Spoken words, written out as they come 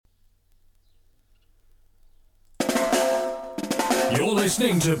You're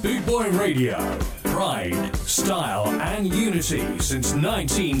listening to Boot Boy Radio. Pride, style, and unity since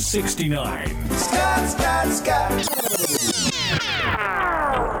 1969. Scott, Scott, Scott.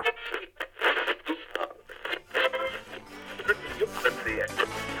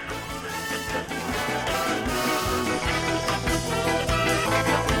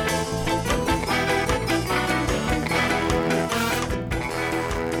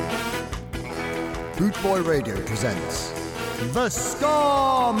 Boot Boy Radio presents The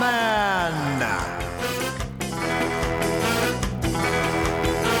Ska Man.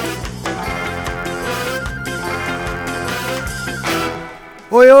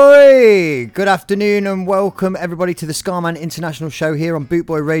 Oi oi! Good afternoon and welcome everybody to the Scarman International Show here on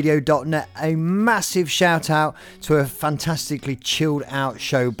bootboyradio.net. A massive shout out to a fantastically chilled out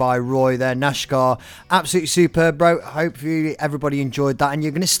show by Roy there, Nashgar. Absolutely superb, bro. Hopefully everybody enjoyed that and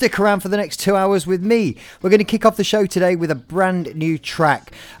you're going to stick around for the next 2 hours with me. We're going to kick off the show today with a brand new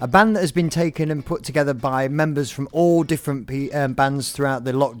track. A band that has been taken and put together by members from all different bands throughout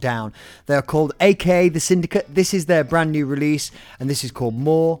the lockdown. They're called AKA The Syndicate. This is their brand new release and this is called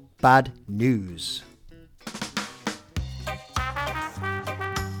More Bad News.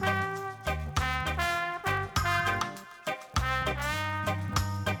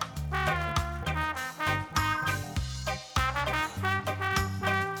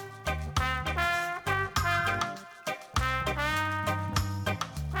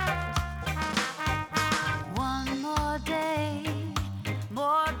 One more day,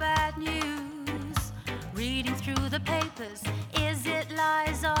 more bad news. Reading through the papers, is it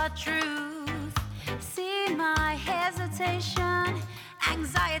lies or truth? See my hesitation,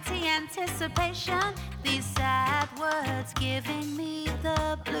 anxiety, anticipation. These sad words giving me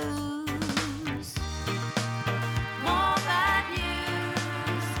the blues. More bad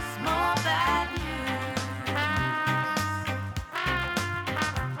news, more bad news.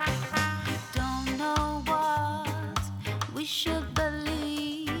 Don't know what we should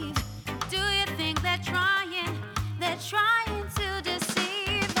believe. Do you think they're trying to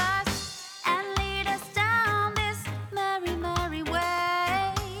deceive us and lead us down this merry, merry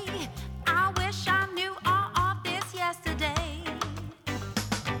way? I wish I knew all of this yesterday.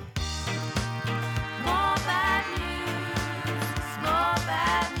 More bad news, more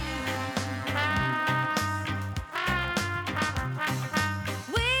bad news.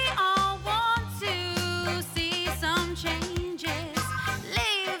 We all want to see some changes,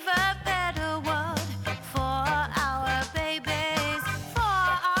 leave a better world for our babies, for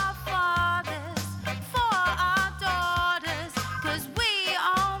our fathers, for our daughters, 'cause we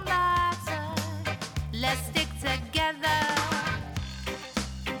all matter. Let's stick together.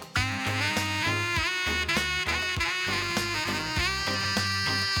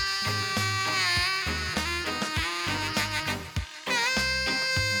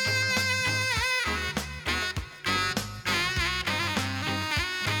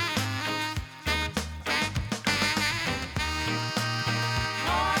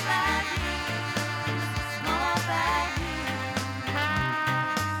 More bad news, more bad news.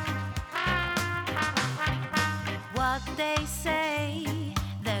 What they say,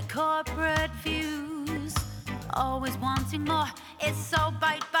 their corporate views, always wanting more. It's so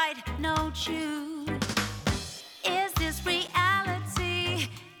bite, bite, no chew. Is this reality?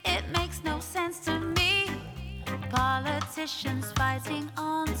 It makes no sense to me. Politicians fighting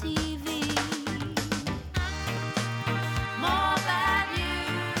on TV. More bad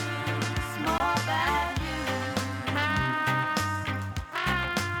news, more bad news.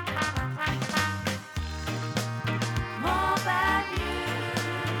 More bad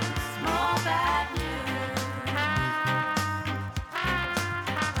news, more bad news.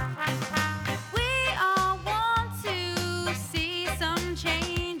 We all want to see some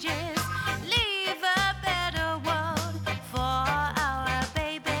changes, leave a better world for our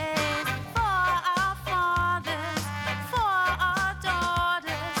babies,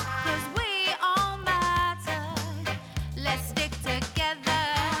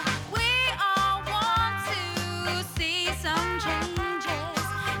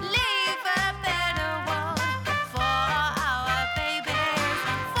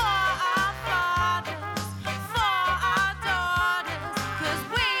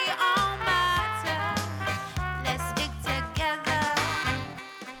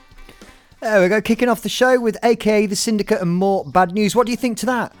 There we go, kicking off the show with AKA The Syndicate and more bad news. What do you think to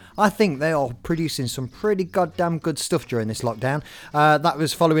that? I think they are producing some pretty goddamn good stuff during this lockdown. That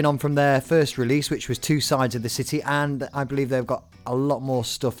was following on from their first release, which was Two Sides of the City, and I believe they've got a lot more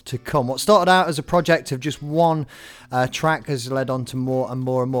stuff to come. What started out as a project of just one track has led on to more and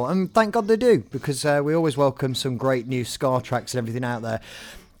more and more. And thank God they do, because we always welcome some great new ska tracks and everything out there.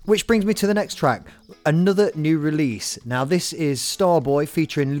 Which brings me to the next track, another new release. Now this is Starboy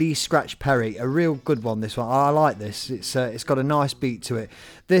featuring Lee Scratch Perry, a real good one this one. I like this, it's got a nice beat to it.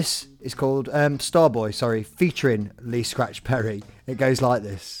 This is called Starboy, featuring Lee Scratch Perry. It goes like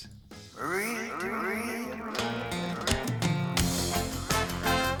this.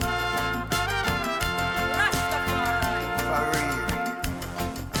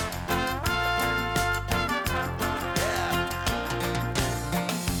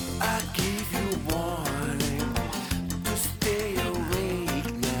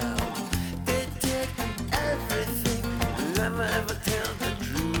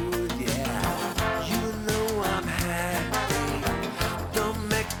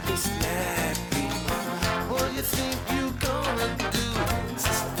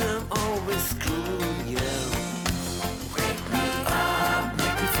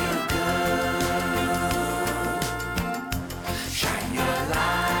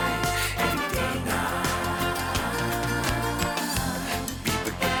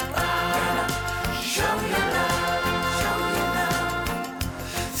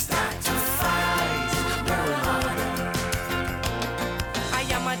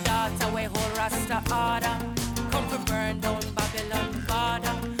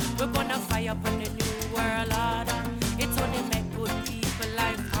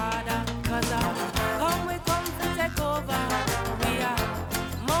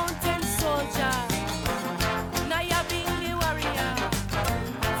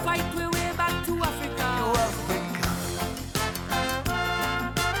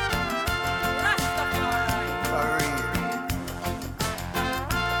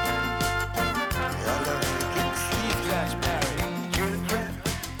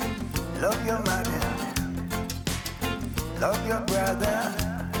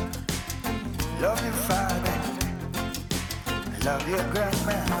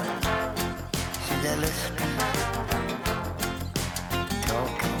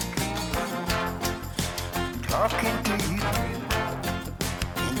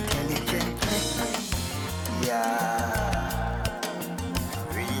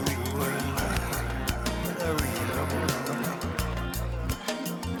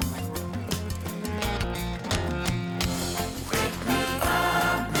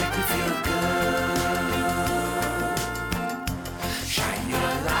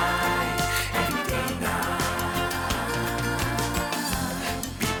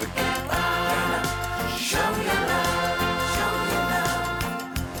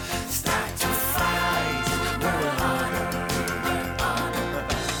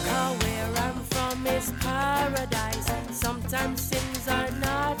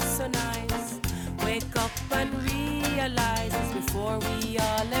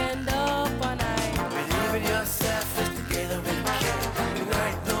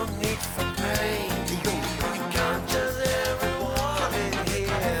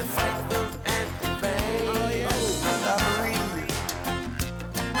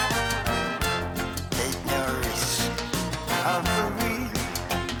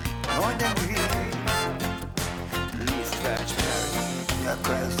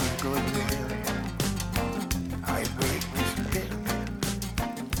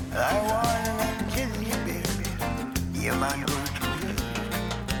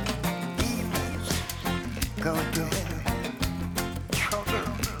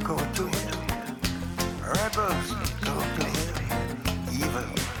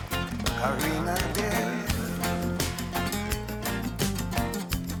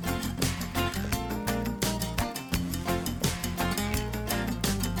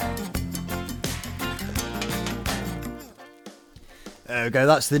 There we go,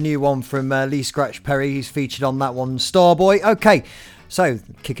 that's the new one from Lee Scratch Perry. He's featured on that one, Starboy. Okay, so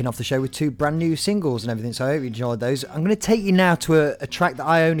kicking off the show with two brand new singles and everything, so I hope you enjoyed those. I'm going to take you now to a track that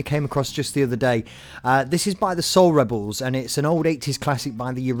I only came across just the other day. This is by the Soul Rebels, and it's an old 80s classic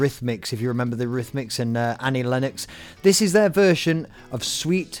by the Eurythmics, if you remember the Eurythmics and Annie Lennox. This is their version of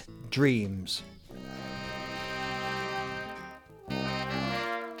Sweet Dreams.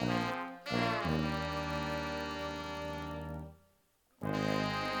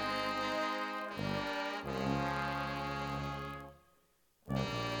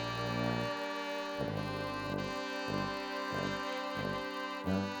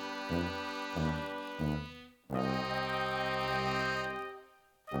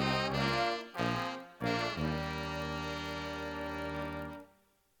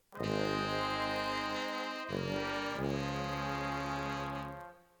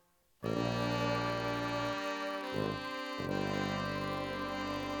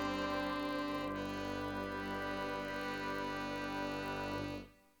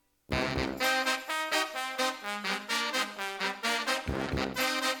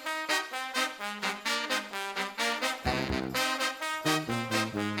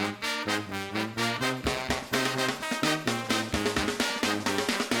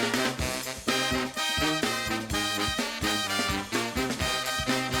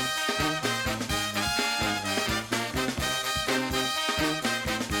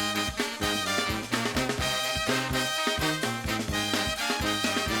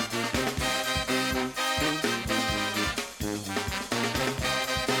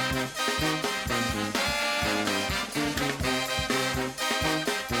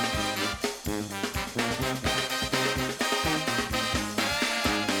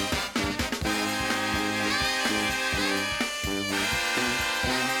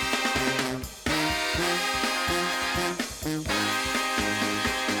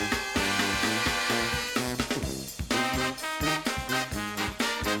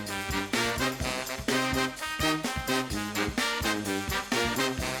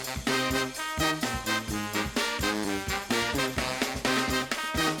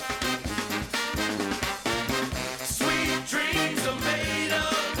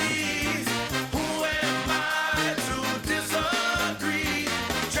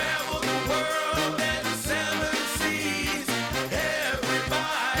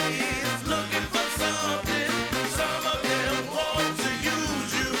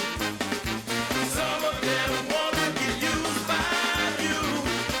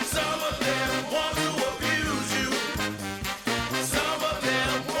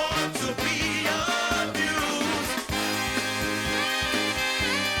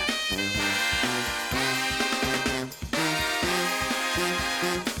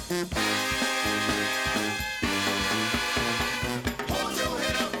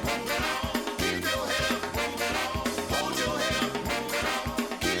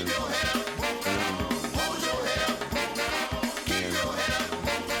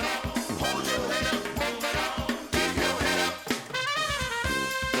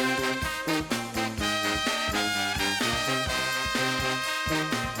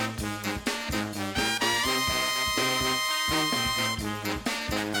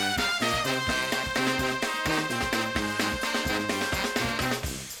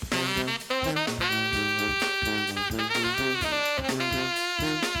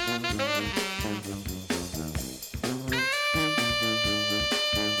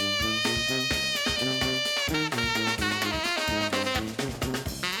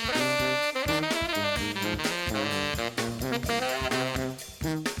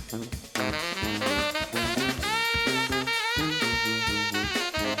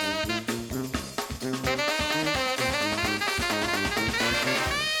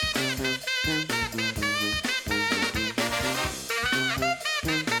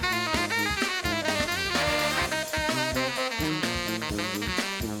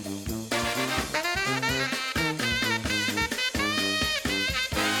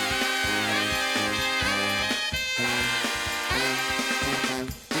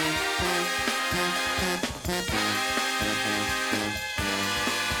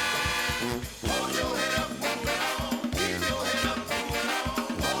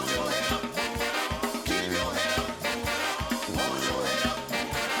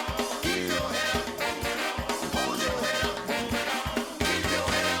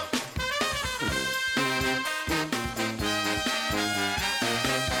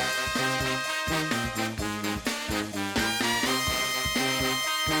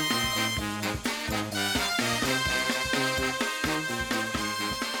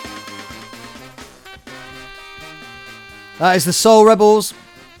 That is the Soul Rebels.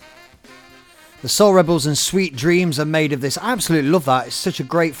 The Soul Rebels and Sweet Dreams are made of this. I absolutely love that. It's such a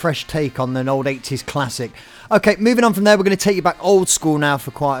great fresh take on an old 80s classic. Okay, moving on from there, we're going to take you back old school now for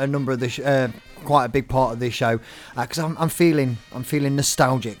quite a number of the quite a big part of this show, because I'm feeling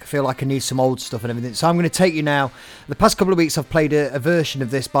nostalgic. I feel like I need some old stuff and everything. So I'm going to take you now. The past couple of weeks I've played a version of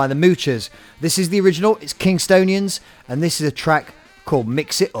this by the Moochers. This is the original. It's Kingstonians, and this is a track called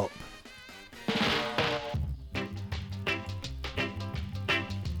Mix It Up.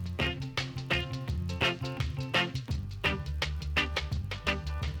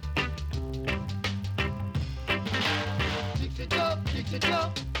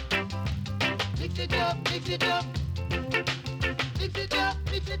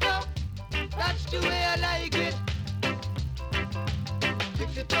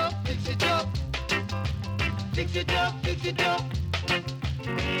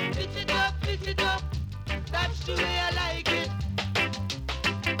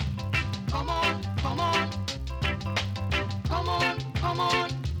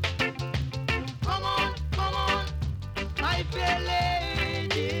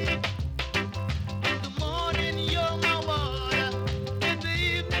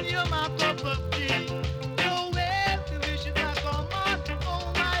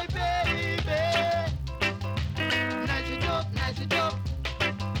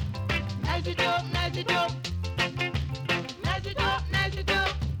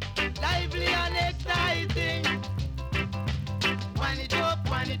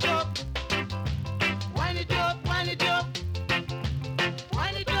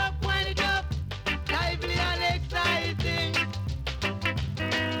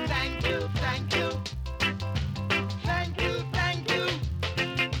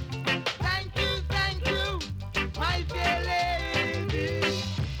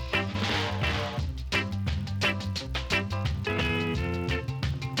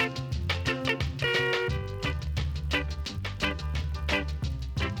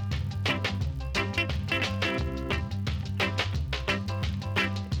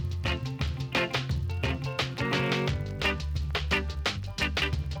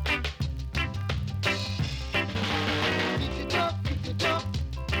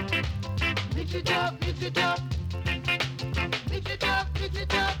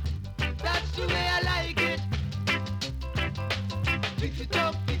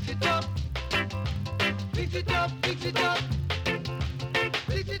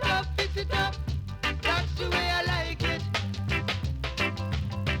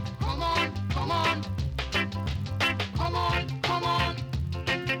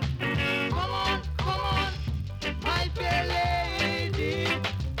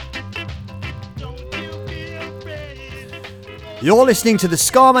 You're listening to the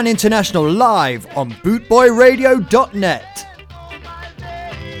Scarman International live on bootboyradio.net.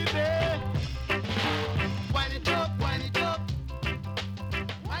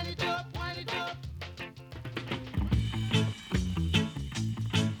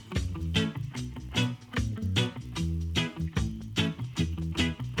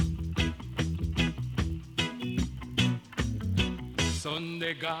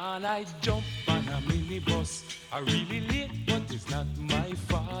 Sunday gone, I jump on a minibus. I really late, but it's not my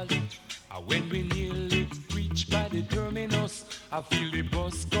fault. When we nearly reach by the terminus, I feel the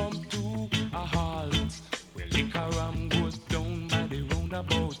bus come to a halt. Well, liquor ram goes down by the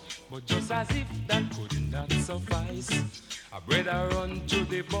roundabout, but just as if that could not suffice, a brother run to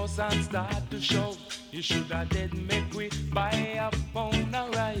the bus and start to shout, you should have dead make we buy a pound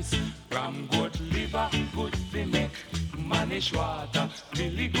of rice. Ram good liver, good fi make manish water.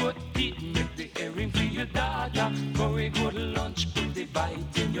 Billy good teeth, make the herring for your daughter. Very good lunch, put the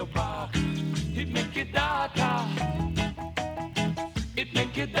bite in your back. It make your daughter, it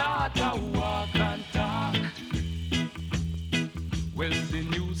make your daughter walk and talk. Well, the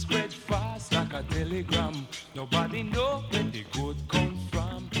news spread fast like a telegram. Nobody know where the good come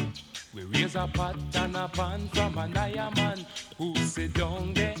from. We raise a pot and a pan from an iron man who sit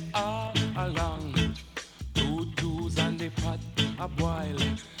down there all along. 2 twos and the pot a boil.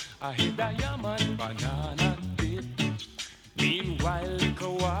 I hit a yaman banana dip. Meanwhile,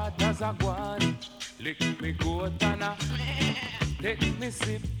 little waters a gone. Lick me goat and a take me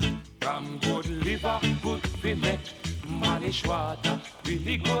sip. From good liver, good fi make manish water.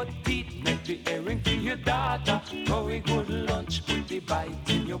 Really good teeth, make the herring for your daughter. Very good lunch, put the bite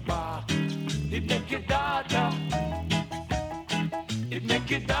in your back. It make your daughter, it make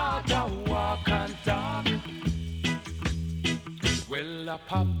your daughter walk and talk. Well, I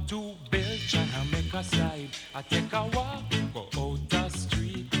pop 2 belch and I make a slide. I take a walk, go out the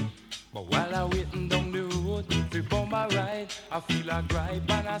street. But while I waiting down the road, road, before my ride, I feel a gripe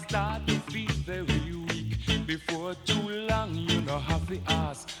and I start to feel very weak. Before too long, you know, have to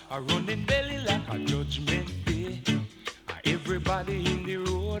ask. I run in belly like a judgment day. Everybody in the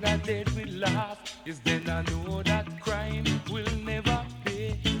road are dead with laugh. Is then I know that crime will never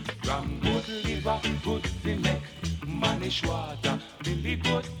pay. From good liver, good to make manish water. Billy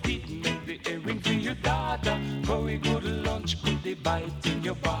good teeth make the earring for your daughter. Curry good lunch, put the bite in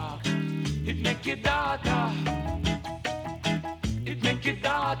your back. It make your daughter. It make your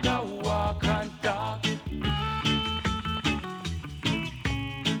daughter walk and talk.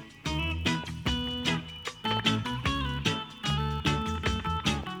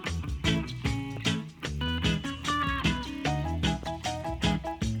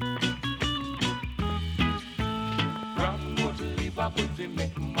 Good to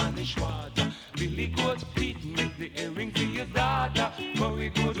make manish water. Billy goat feet make the earring for your daughter. Curry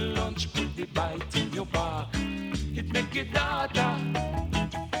good lunch, put the bite in your back. It make your daughter.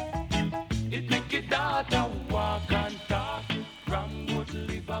 It make your daughter walk and talk. Ram good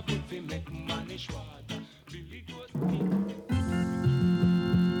liver, good to make manish water. Billy goat feet.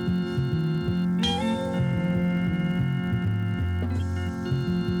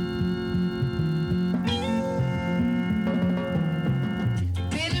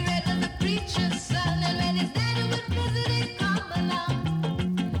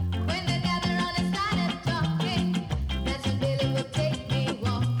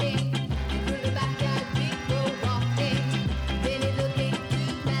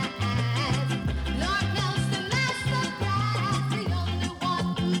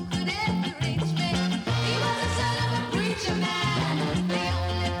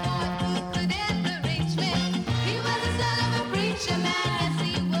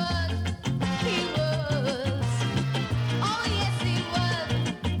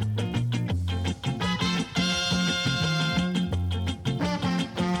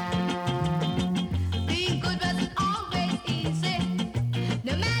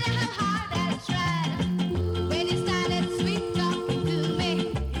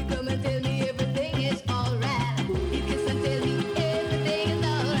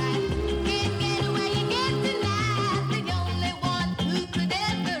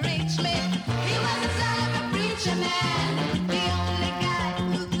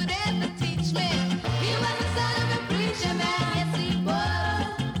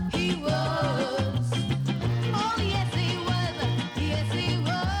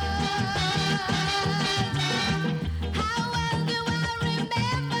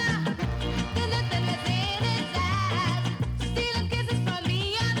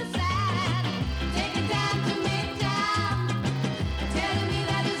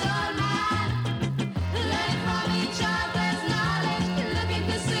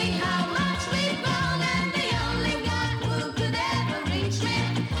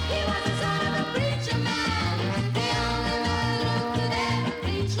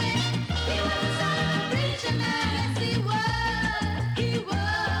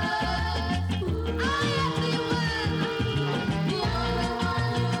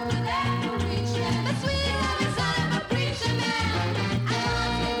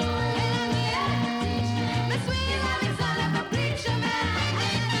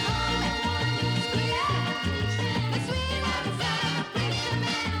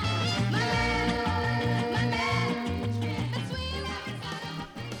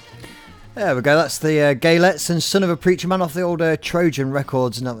 There we go, that's the Galettes and Son of a Preacher Man off the old Trojan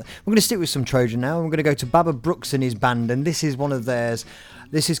records. Now, we're going to stick with some Trojan now, and we're going to go to Baba Brooks and his band, and this is one of theirs.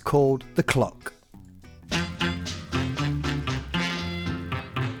 This is called The Clock.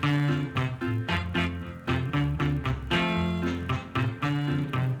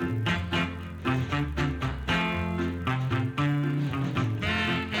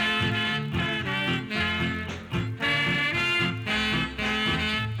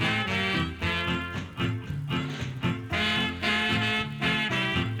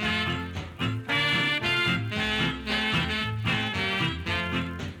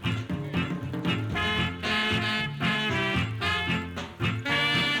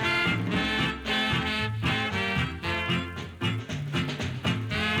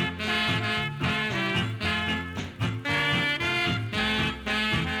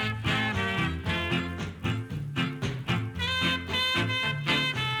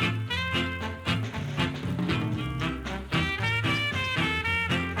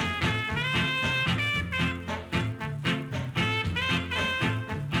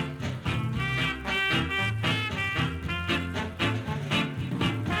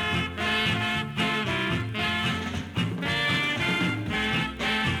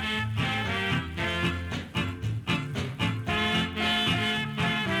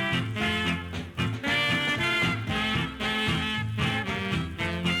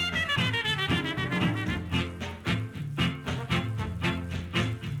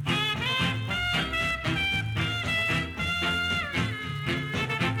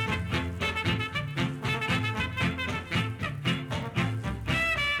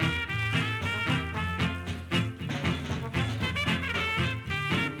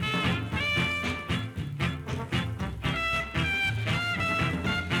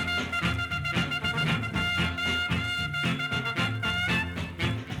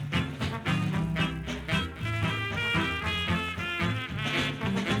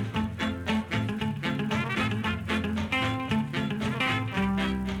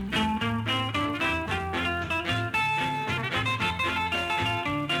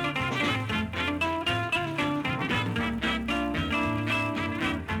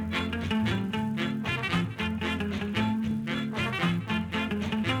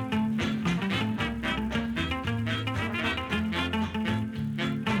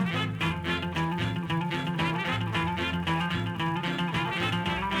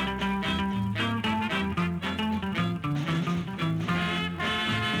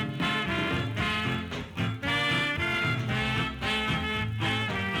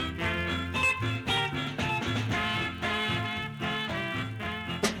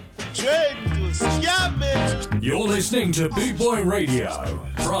 train to Scammell. You're listening to Boot Boy Radio.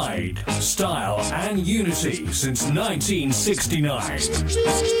 Pride, style, and unity since 1969.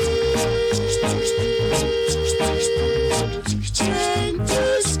 Train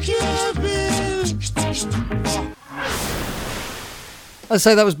to Scammell. I'd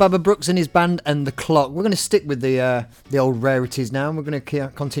say that was Baba Brooks and his band and The Clock. We're going to stick with the old rarities now, and we're going to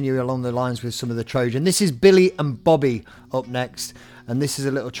continue along the lines with some of the Trojan. This is Billy and Bobby up next, and this is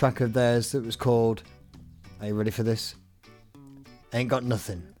a little track of theirs that was called, are you ready for this? Ain't Got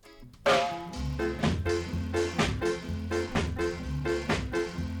Nothing.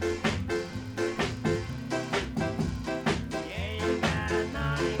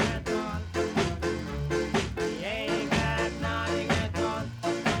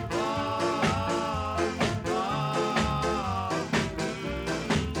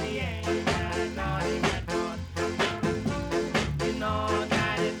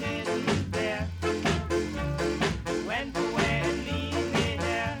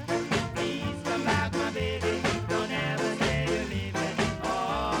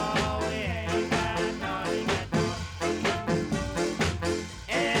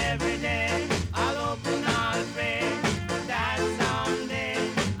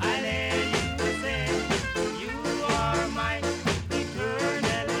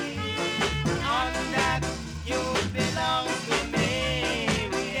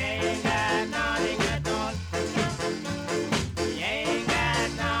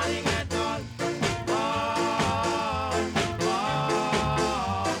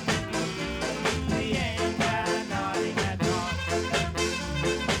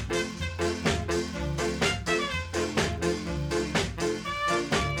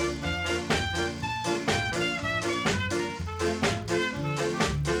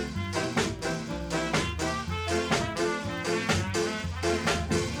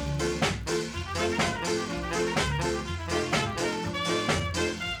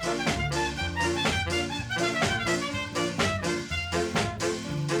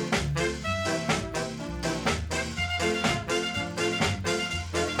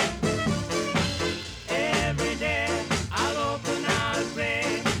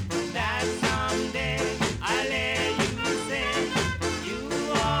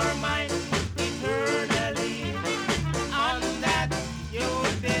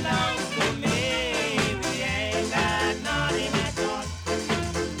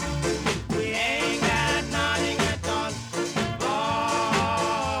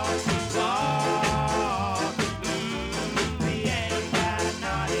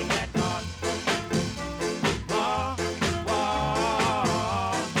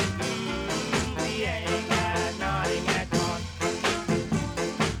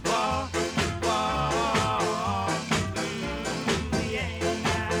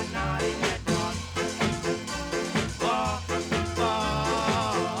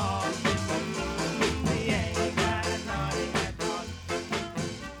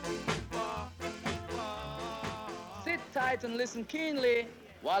 And listen keenly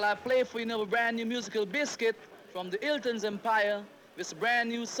while I play for you now a brand new musical biscuit from the Hilton's Empire. This brand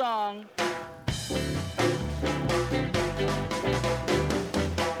new song.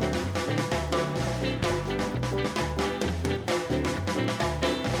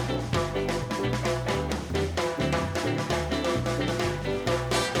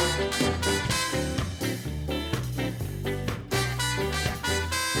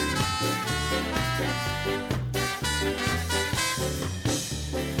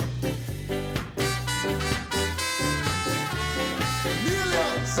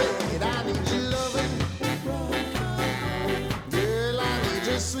 Said I need your loving, girl. I need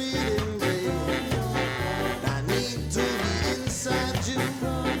your sweet embrace. I need to be inside you,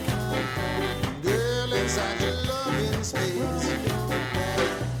 girl, inside your loving space.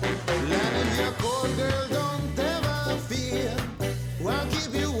 And if you're cold, girl, don't ever fear. I'll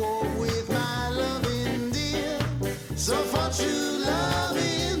keep you warm with my loving, dear. So for true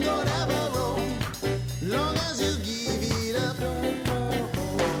loving, don't ever roam, long as you give it up.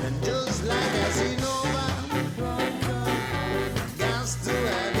 Just like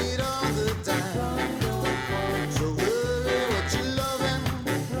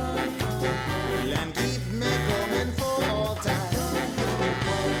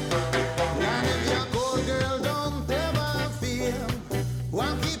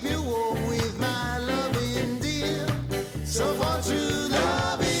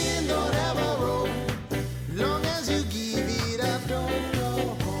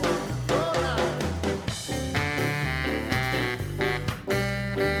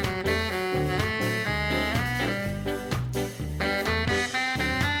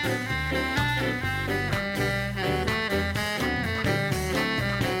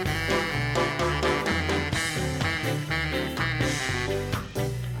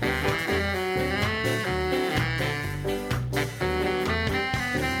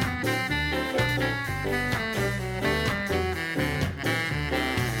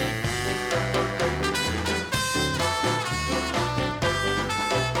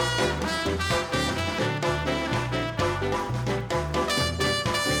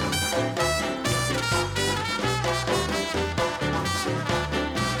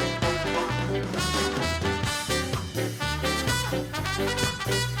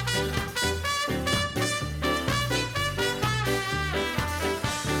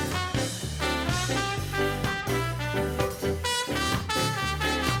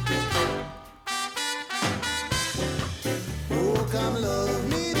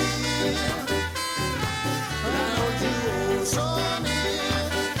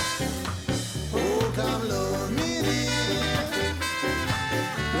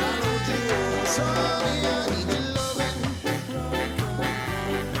I need your loving.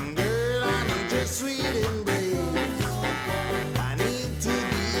 Girl, I need your sweet embrace. I need to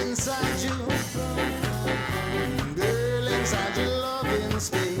be inside you. Girl, inside your loving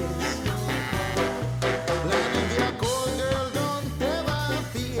space. Like if you're cold, girl, don't ever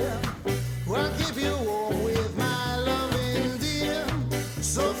fear. I'll keep you warm with my loving, dear.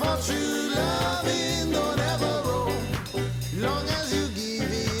 So for true loving, don't ever roam. Long as you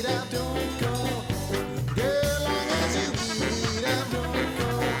give it up, don't go. Girl, long as you give it up, don't go.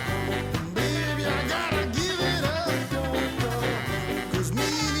 Baby, I gotta give it up, don't go. 'Cause me,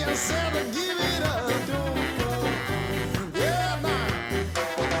 I said to give it up, don't go. Yeah, man.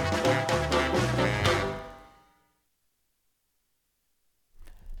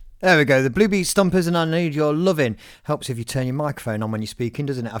 There we go, the Blue Beat Stompers and I Need Your Loving. Helps if you turn your microphone on when you're speaking,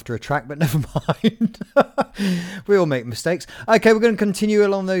 doesn't it, after a track, but never mind. We all make mistakes. Okay, we're going to continue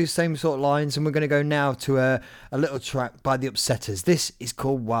along those same sort of lines, and we're going to go now to a little track by the Upsetters. This is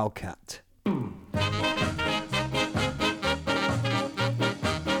called Wildcat.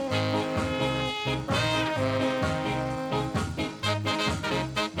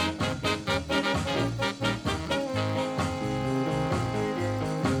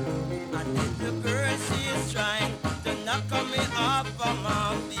 And if the girl she's trying to knock me off of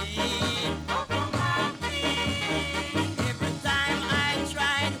my feet. Every time I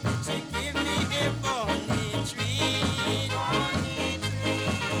tried, she give me a funny treat.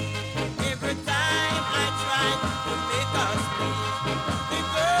 Every time I tried to make her speak, the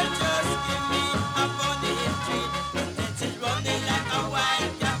girl just give me a funny treat. And then she's running like a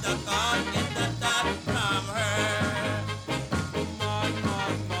wild cat, I can't get the top from her.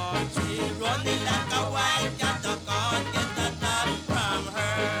 She's running like a wild cat, I can't get the top from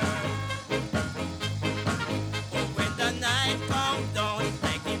her. Oh, when the night comes down, I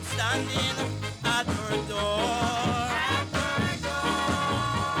keep standing at her door.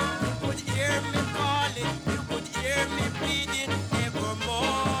 You could hear me calling, you could hear me pleading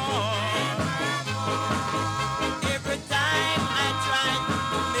evermore. Every time I try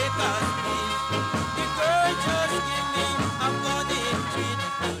to make her speak, the girl just give me a funny treat.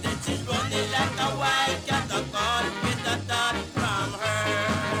 And then she's running like a wild cat, I can't get the top from her.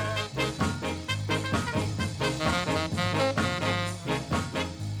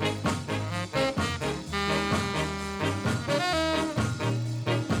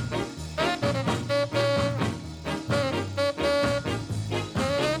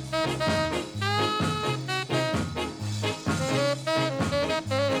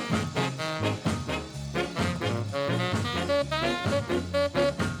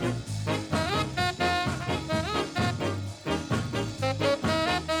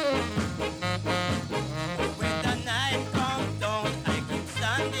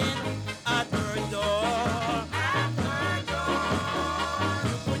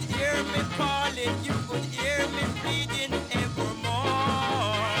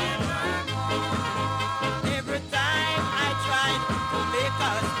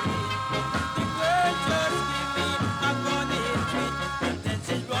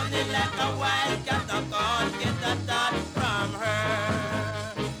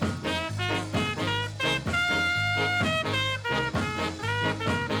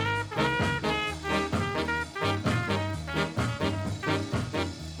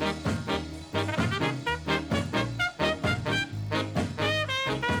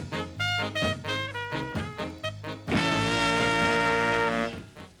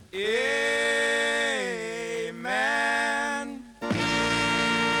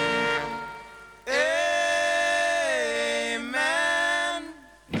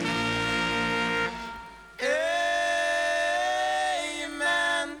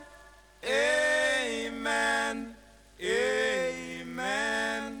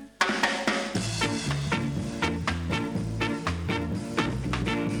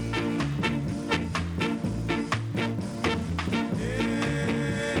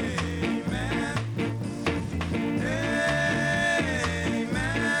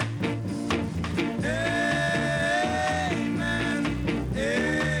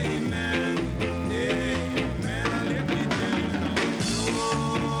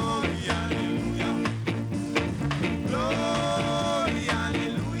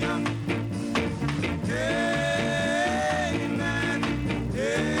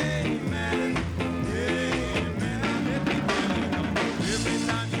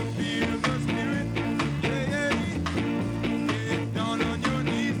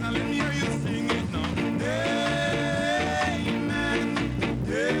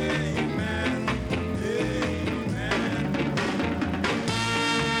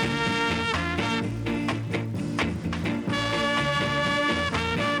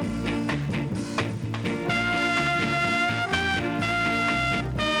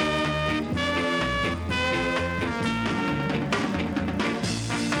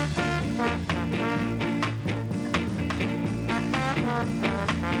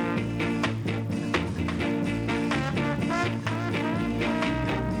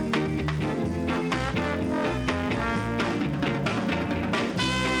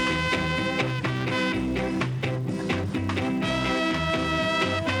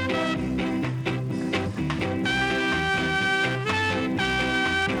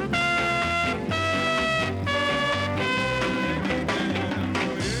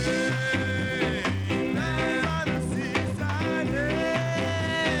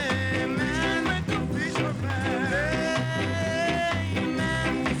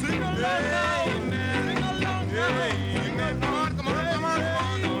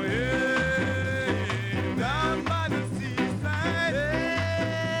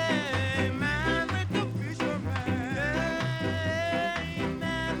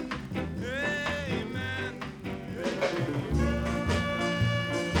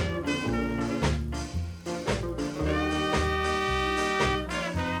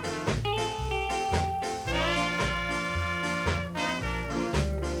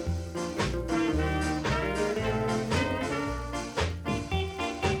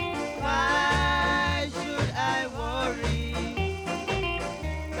 Why should I worry?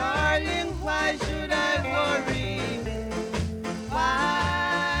 Darling, why should I worry?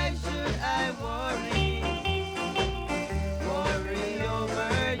 Why should I worry? Worry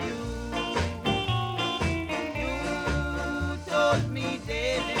over you. You told me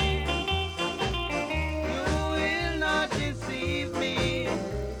daily you will not deceive me.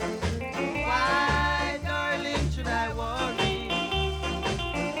 Why, darling, should I worry?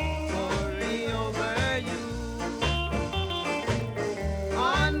 Worry over you.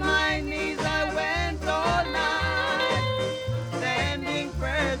 On my knees I went all night, sending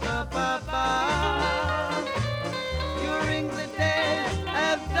prayers up above. During the days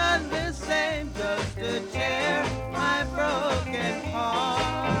I've done the same just to cheer my broken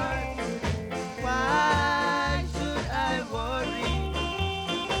heart. Why should I worry?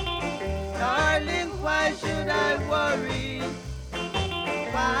 Darling, why should I worry?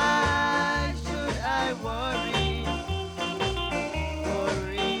 Why should I worry?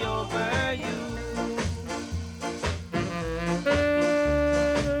 Worry over you.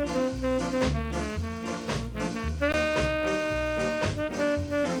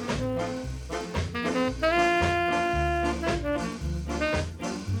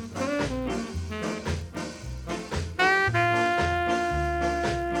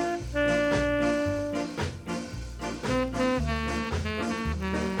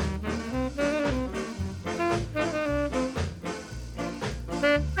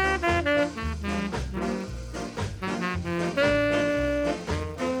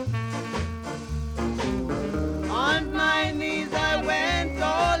 On my knees I went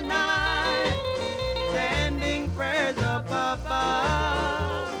all night, sending prayers up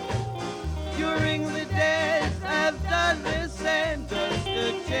above. During the days I've done the same just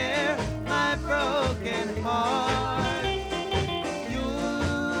to cheer my broken heart.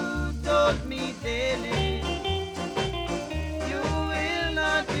 You told me daily you will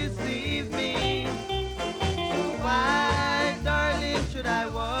not deceive me. Why, darling, should I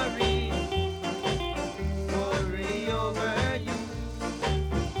worry? Worry over you.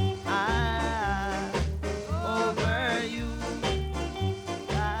 Over you.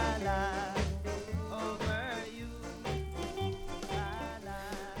 Over you.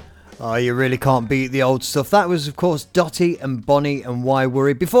 Oh, you really can't beat the old stuff. That was, of course, Dottie and Bonnie and Why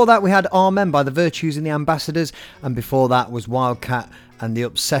Worry. Before that, we had Amen by the Virtues and the Ambassadors. And before that was Wildcat and the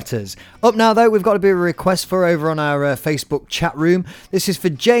Upsetters. Up now, though, we've got a bit of a request for over on our Facebook chat room. This is for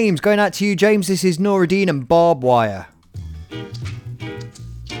James. Going out to you, James. This is Noradine and Barbed Wire.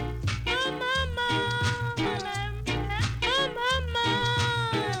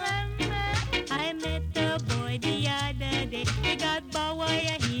 I met a boy the other day. He got barbed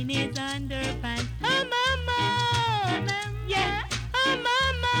wire in his underpants. Oh mama, yeah. Oh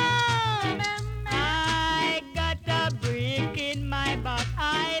mama, I got a brick in my butt.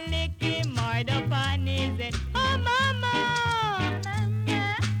 I lick him hard up on his head. Oh mama,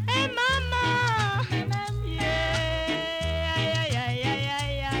 hey mama, yeah.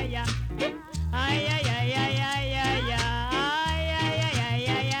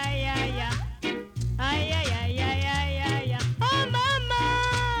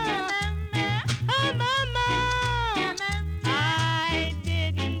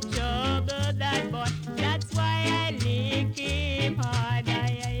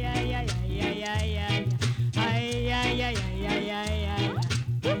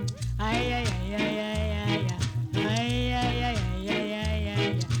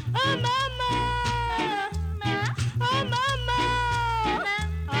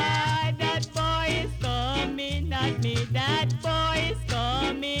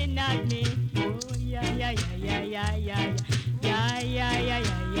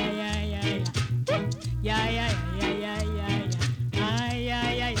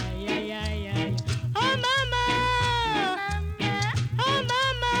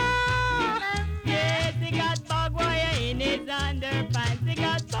 He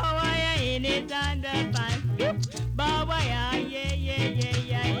got barbed wire in his underpants. Barbed wire, yeah, yeah, yeah,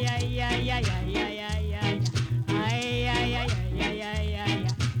 yeah, yeah, yeah, yeah, yeah, yeah, yeah, yeah. Ay, ay, ay, ay, ay, ay, ay,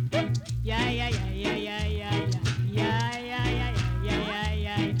 ay. Yeah, yeah, yeah, yeah, yeah, yeah, yeah. Yeah, yeah, yeah, yeah, yeah, yeah,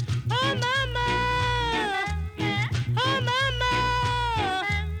 yeah. Oh, mama! Oh, mama!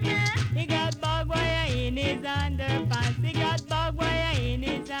 He got barbed wire in his underpants. He got barbed wire in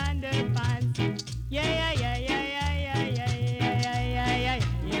his underpants. Yeah, yeah, yeah, yeah, yeah, yeah, yeah, yeah, yeah, yeah, yeah,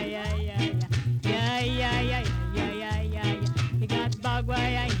 yeah, yeah, yeah, yeah, yeah, yeah, yeah, yeah, yeah. He got barbed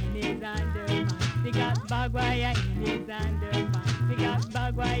wire in his underpants. He got barbed wire in his underpants. He got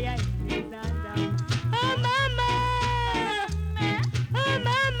barbed wire in his underpants. Oh, mama! Oh,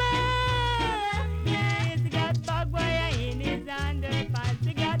 mama! Yes, he got barbed wire in his underpants.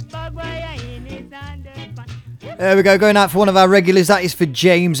 He got barbed wire in his underpants. There we go, going out for one of our regulars. That is for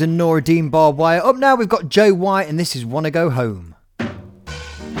James and Nora Dean Barbed Wire. Up now, we've got Joe White, and this is Wanna Go Home.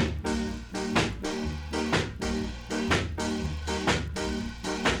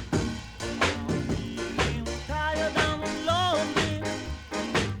 Tired and lonely,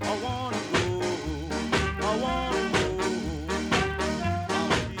 I wanna go, I wanna go. I'm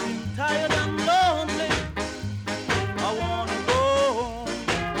feeling tired and lonely, I wanna go,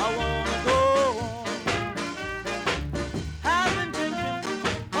 I wanna go. I've been drinking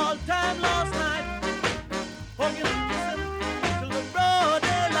all time last night, forget to listen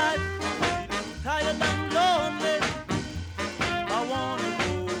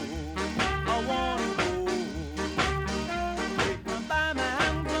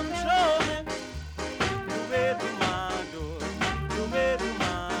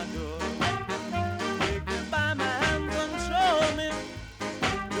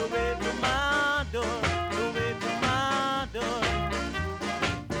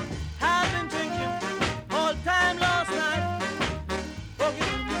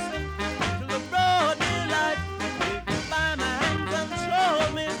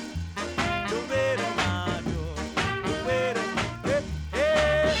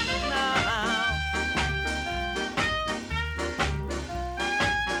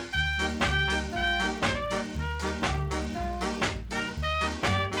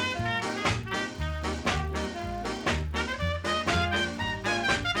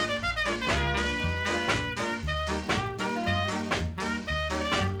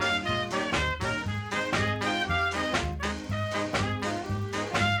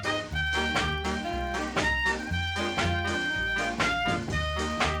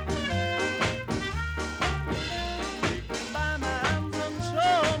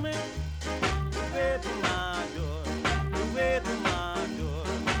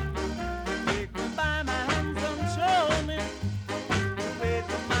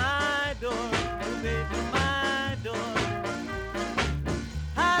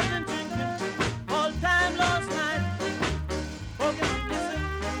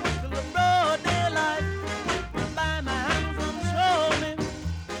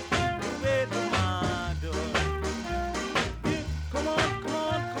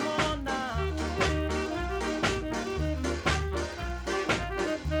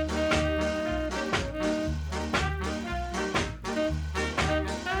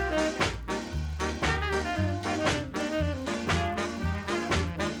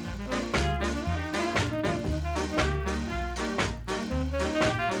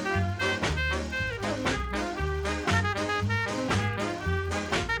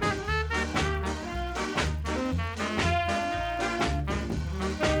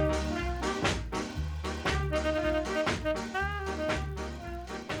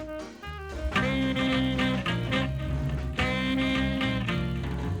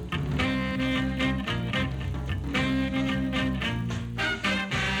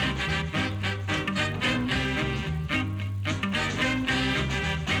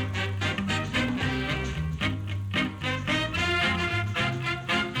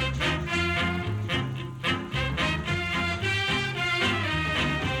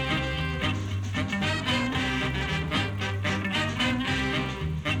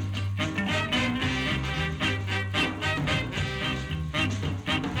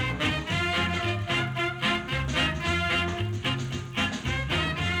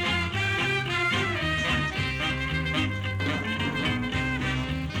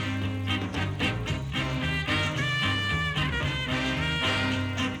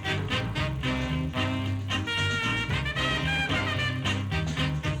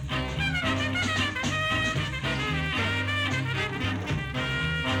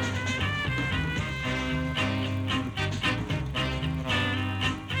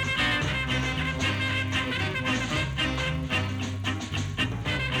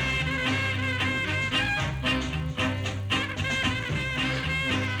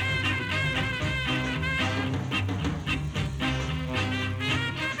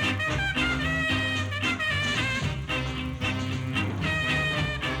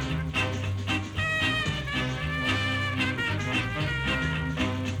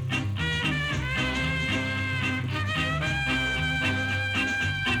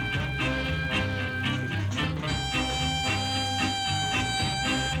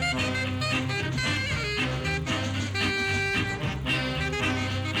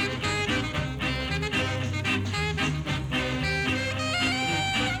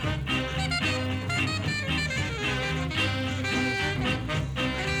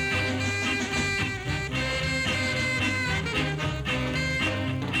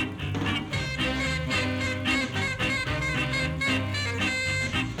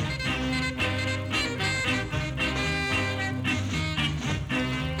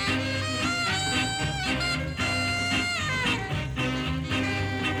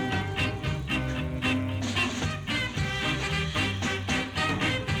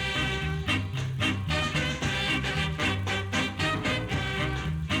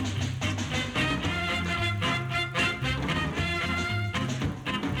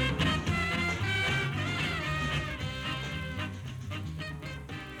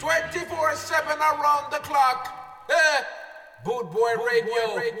 24/7 around the clock. Eh? Boot Boy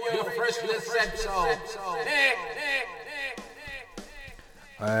Radio, your freshly set sound.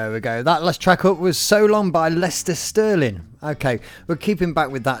 There we go. That last track up was So Long by Lester Sterling. Okay, we're keeping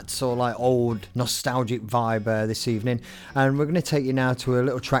back with that sort of like old nostalgic vibe this evening. And we're going to take you now to a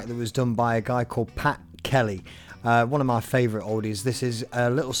little track that was done by a guy called Pat Kelly. One of my favourite oldies. This is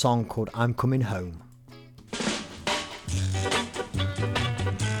a little song called I'm Coming Home.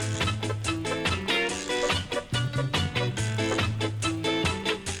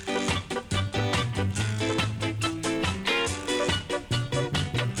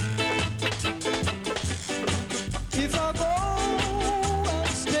 If I go and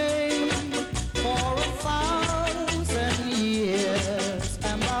stay for 1,000 years,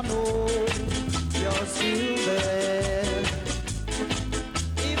 and I know you're still there,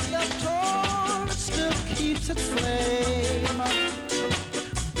 if your torch still keeps its flame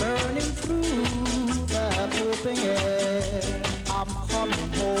burning through that open air, I'm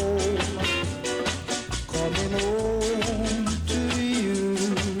coming home to you.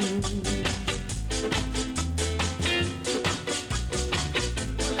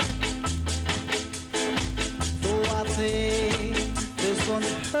 Though I think this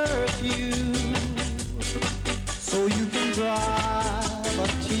one's hurt you, so you can dry the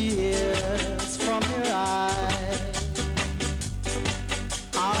tears from your eyes.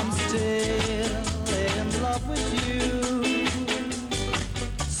 I'm still in love with you,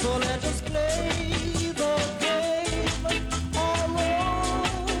 so let us play the game all over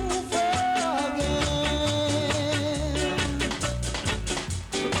again.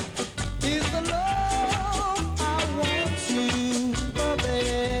 Is the love I want to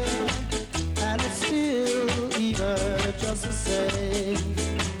there, and it's still either just the same.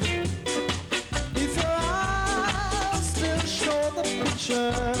 If your eyes still show the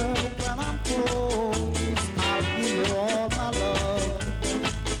picture when I'm close, I'll give you all my love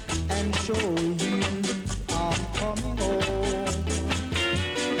and show you I'm coming home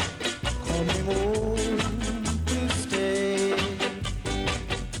to stay.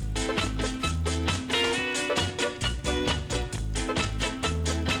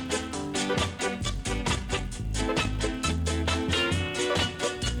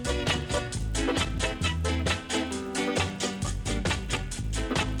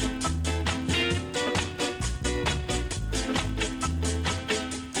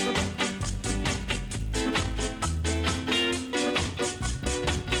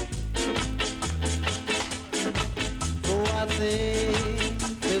 Though I think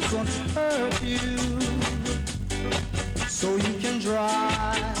this won't hurt you, so you can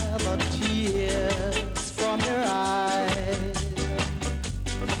dry the tears from your eyes.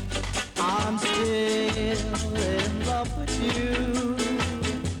 I'm still in love with you,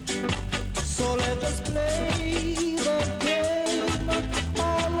 so let us play the game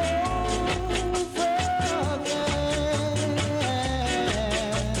all over again.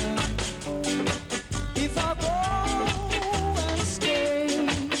 If I go and stay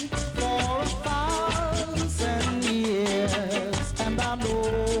for 1,000 years, and I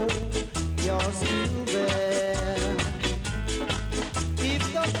know you're still there,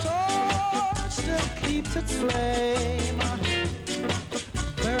 if your torch still keeps its flame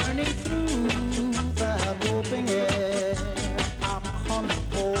burning through that open air, I'm coming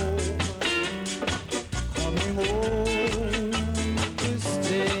home to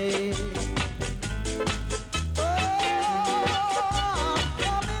stay.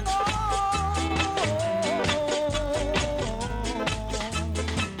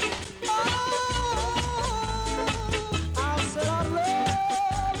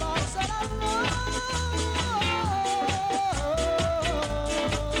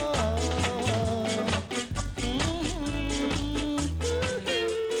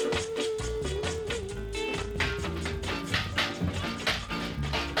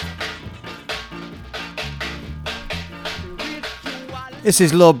 This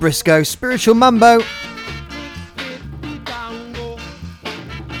is Lord Briscoe, Spiritual Mambo. Go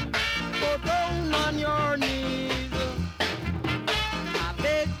down on your knees, I'm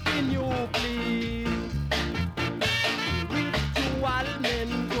begging you please. Ritual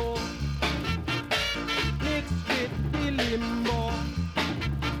mendo, mixed with the limbo.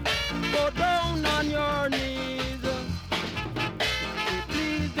 Go down on your knees,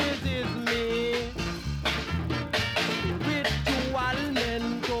 please, this is me. Ritual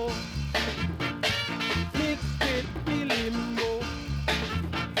mendo.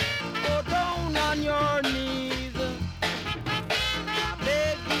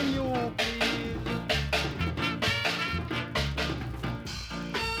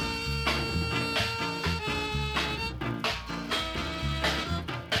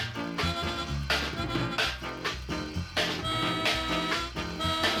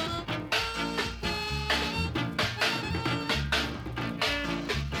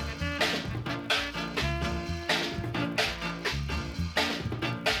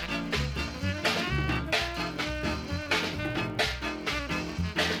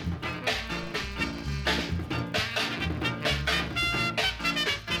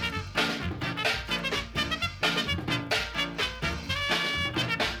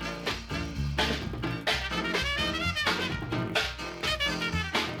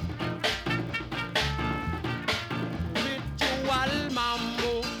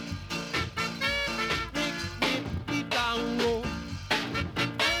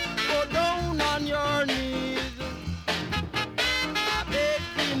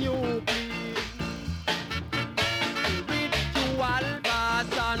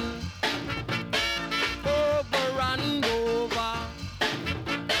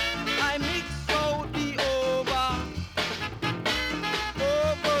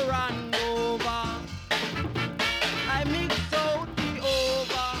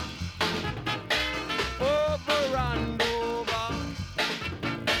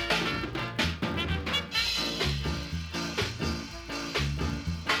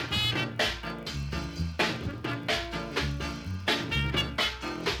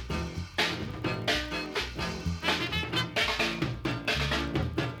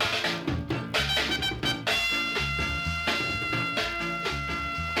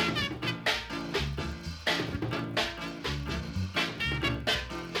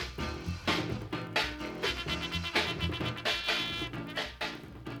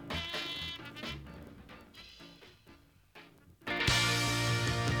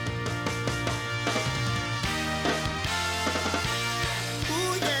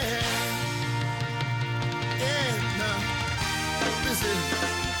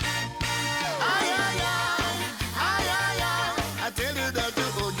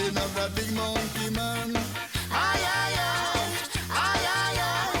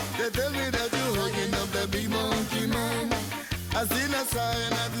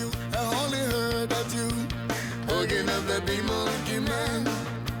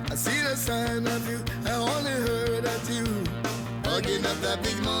 the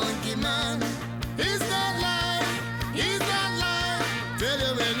big monkey man. He's not lying, he's not lying. Tell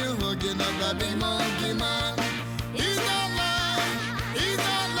you when you're hugging up the big monkey man. He's not lying, he's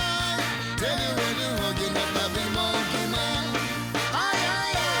not lying. Tell you when you're hugging up the big monkey man. Aye,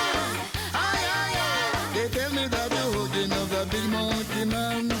 aye, aye, aye, aye, aye. They tell me that you're hugging up the big monkey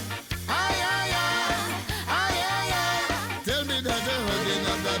man. Aye, aye, aye, aye, aye, aye. Tell me that you're hugging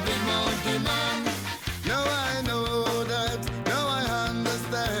up the big monkey man. Now I know that, now I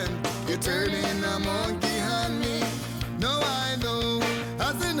understand. You're turning a monkey on me. Now I know,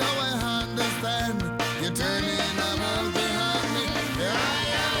 I say now I understand. You're turning a monkey on me.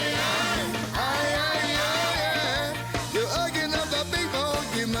 Aye, aye, aye, aye, aye, aye, aye. You're hugging up the big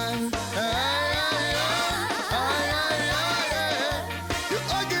monkey man. Aye, aye, aye, aye, aye, aye, aye. You're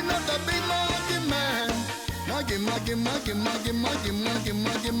hugging up the big monkey man. Monkey, monkey, monkey, monkey, monkey, monkey,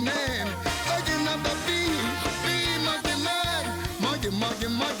 monkey man. Hugging up the big monkey man. Monkey, monkey,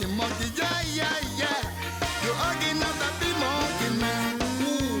 monkey, monkey, yeah, yeah, yeah. You're hugging up the big monkey man.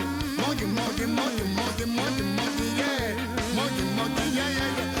 Ooh, monkey, monkey, monkey, monkey, monkey, monkey, yeah. Monkey, monkey, yeah,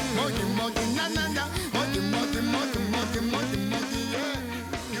 yeah, yeah. Monkey, monkey, na, na, na. Monkey, monkey, monkey, monkey, monkey, monkey, yeah.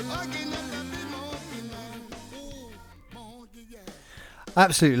 You're hugging up the big monkey man. Ooh, monkey, yeah.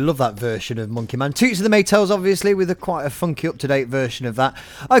 Absolutely love that version of Monkey Man. Toots of the Maytals, obviously, with quite a funky, up-to-date version of that.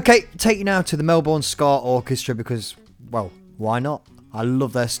 Okay, take you now to the Melbourne Ska Orchestra because, well, why not? I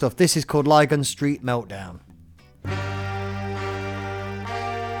love their stuff. This is called Lygon Street Meltdown.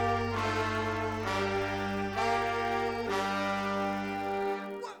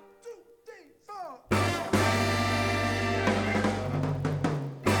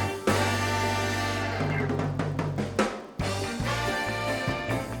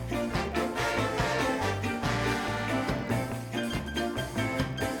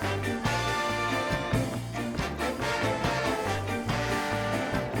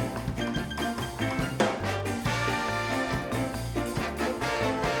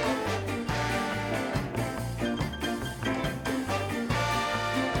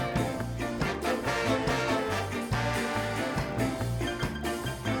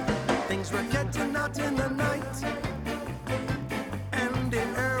 Things were getting out in the night, and the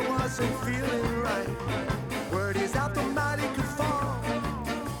air wasn't feeling right. Word is out the mighty could fall,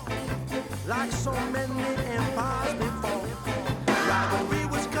 like so many empires before. Rivalry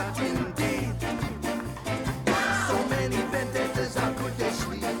was cut indeed. So many vendettas, how could they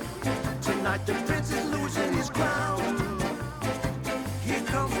sleep? Tonight the prince is losing his crown. Here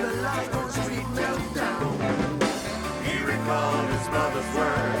comes the Lygon Street meltdown. He recalled his mother's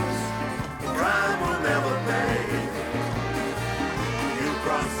words. Crime will never pay. You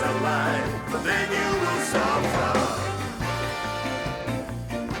cross the line, then you will suffer.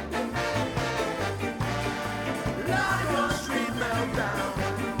 Lygon Street meltdown.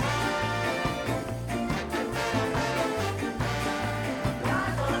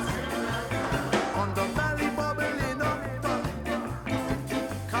 Lygon Street meltdown. On the valley bubbling up,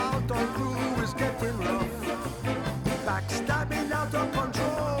 Carlton crew is getting rough. Backstabbing out of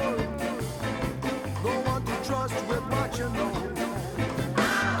control. No one to trust with what you know.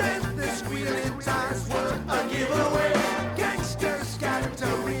 Then the squealing tires were a giveaway. Gangsters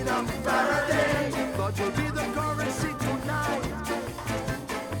scattering up Faraday. But you'll be the currency tonight.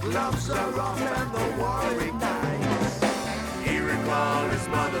 Gloves are off and the war ignites. He recalled his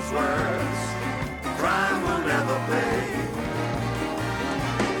mother's words. Crime will never pay.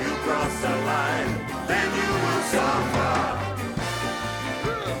 You cross the line, then you will suffer.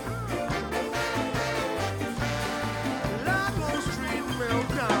 Lygon Street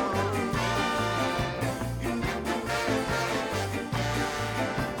meltdown.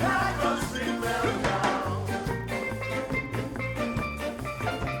 Lygon Street meltdown.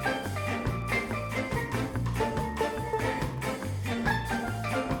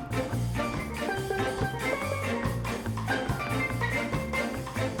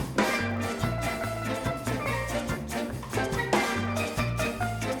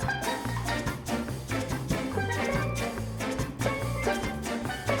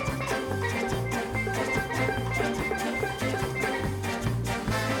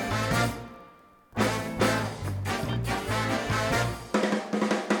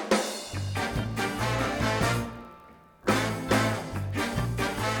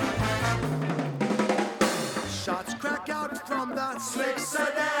 Shots crack out from the slick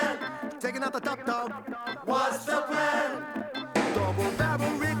sedan. Taking out the top dog. What's the plan? Double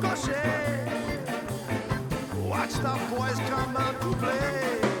barrel ricochet. Watch the boys come out to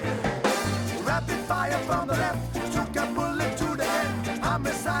play. Rapid fire from the left. Took a bullet to the head.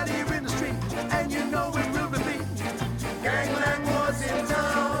 Homicide here in the street, and you know it will repeat. Gangland was in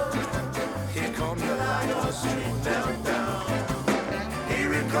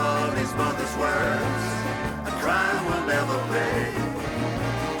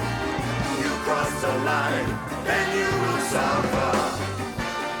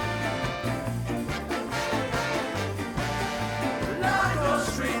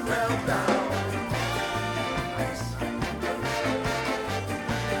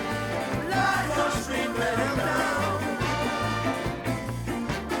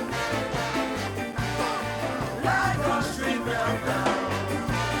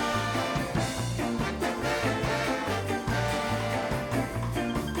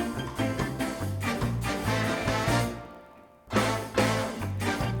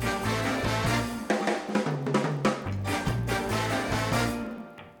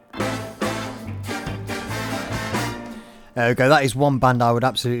There we go. That is one band I would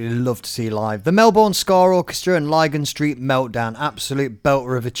absolutely love to see live. The Melbourne Ska Orchestra and Lygon Street Meltdown. Absolute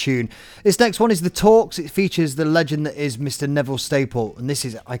belter of a tune. This next one is The Talks. It features the legend that is Mr. Neville Staple. And this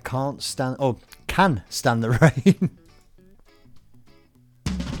is I Can't Stand... Oh, Can Stand the Rain.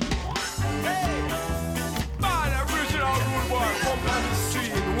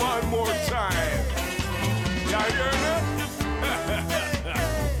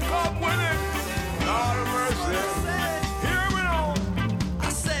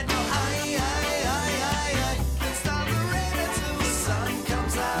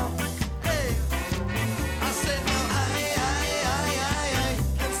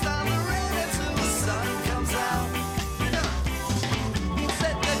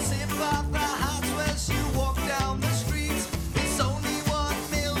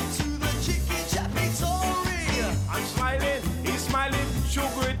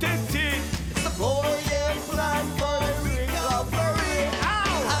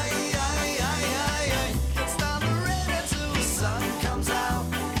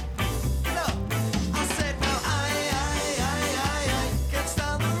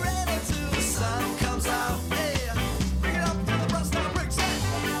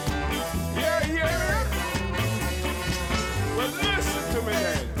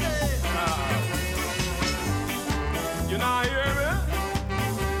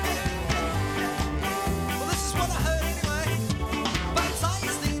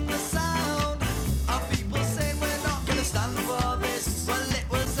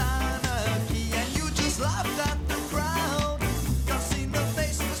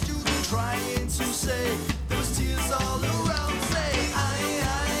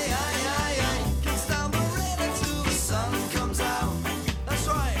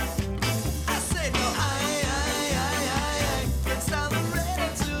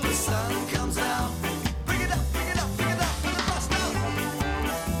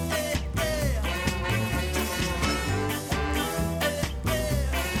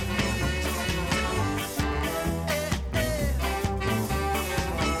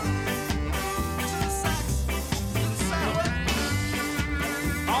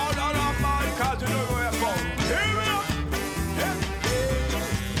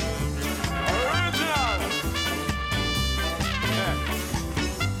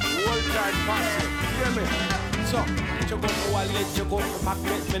 Check out my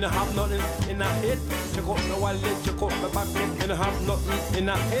pocket, me no have nothing in a head. Check out my wallet, check out my pocket, me no have nothing in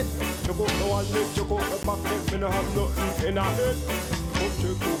a head. Check out my wallet, check out my pocket, me no have nothing in a head. Come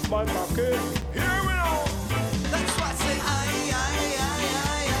check out my pocket, here we go. That's why I say I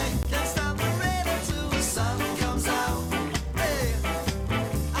can't stop the rain until the sun comes out. Hey,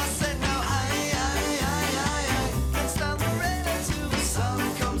 I said now I can't stop the rain until the sun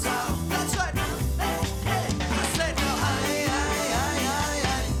comes out. That's right. Hey, I said now I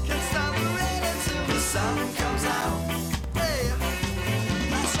can't stop the rain until the sun comes out. Hey,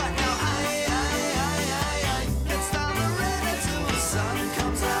 that's right now I can't stop the rain until the sun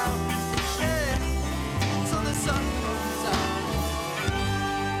comes out. Hey, so the sun comes out.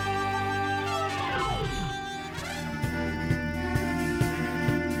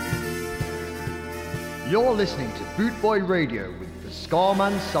 You're listening to Bootboy Radio with the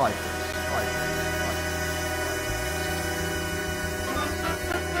Scarman Cyphers.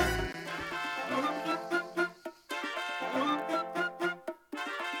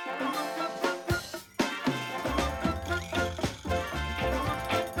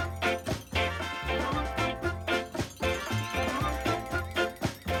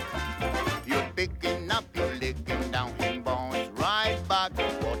 You're picking up, you're licking down him bones right back.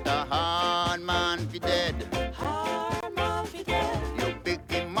 What a hard man be dead. Hard man be dead. You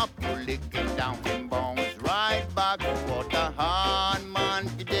pick him up, you licking down him bones right back. What a hard man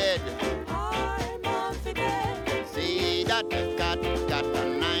be dead. Hard man be dead. See that the cat got a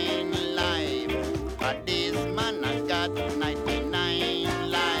 9 life, but this man I got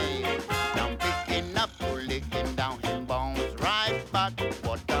 99 life. Now picking up, you licking down him bones right back.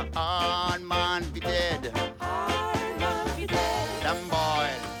 What a hard man be dead. Hard man be dead. Them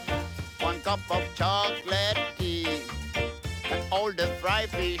boys, 1 cup of chocolate tea, and all the fry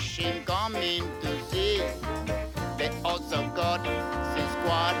fishing coming to see. They also got 6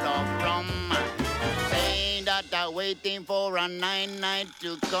 quart of rum, saying that they're waiting for a 9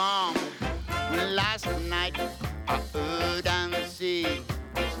 to come. Last night I heard and see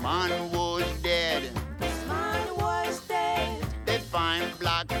this man was dead. This man was dead. They find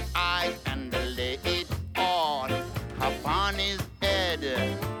black eyes and they lay it all upon his head.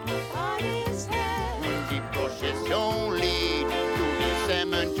 On his head. The procession lead to the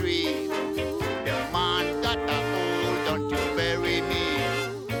cemetery. The man got a hold on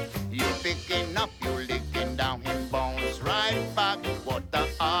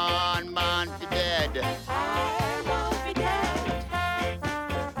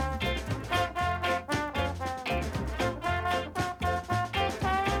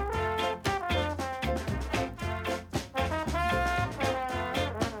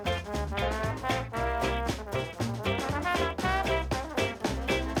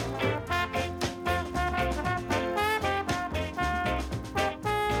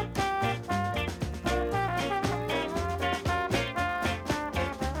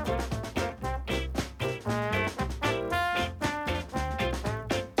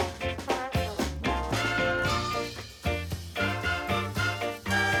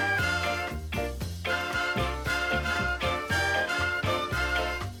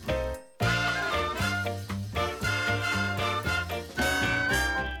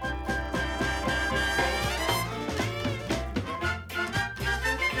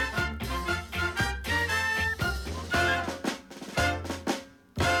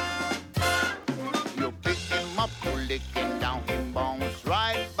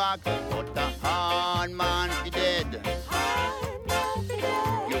back, but the hard man be dead.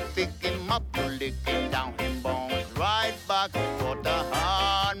 You pick him up, you lick him down, him bones right back, but the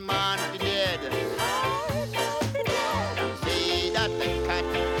hard man be dead. Now say that the cat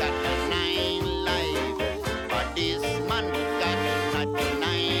got a 9 life, but this man got not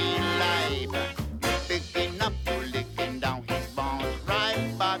 9 life. You pick him up, you lick him down, his bones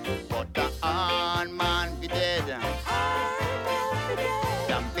right back, but the hard man be dead.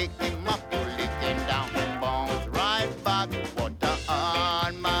 Then pick him up, you lick him down, his bones right back, but the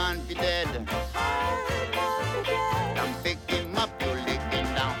hard man be dead. Then pick him up, you lick him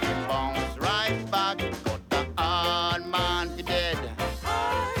down, his bones right back, but the hard man be dead.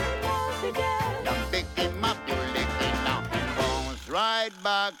 Then pick him up, you lick him down, his bones right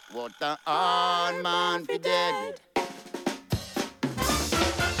back, but the hard man be dead.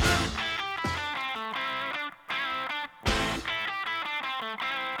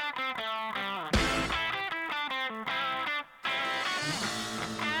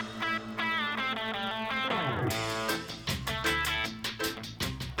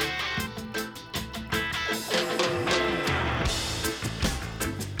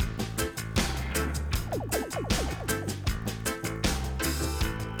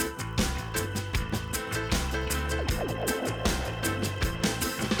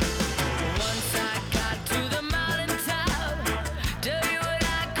 Once I got to the mountain top, tell you what I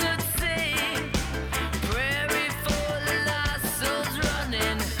could see. Prairie full of lost souls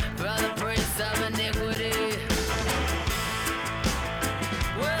running from the prince of iniquity.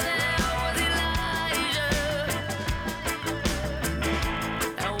 Well, there was Elijah,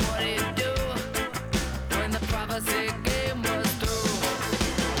 and what did he do when the prophecy game was through?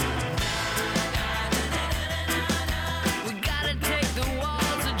 We gotta take the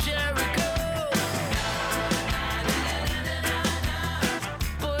walls of Jericho.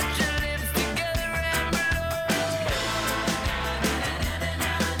 Put your lips together and blow.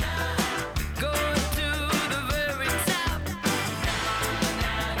 Go to the very top.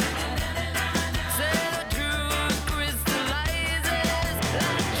 Say the truth crystallizes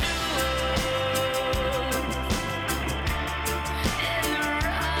like jewels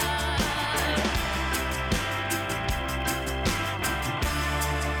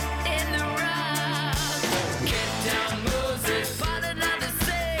in the rock. Get down, Moses, part another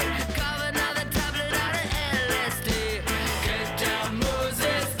say, carve another tablet out of LSD. Get down,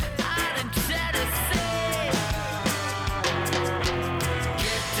 Moses, out in Tennessee.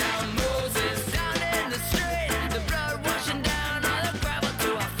 Get down, Moses, down in the street, the blood washing down all the gravel to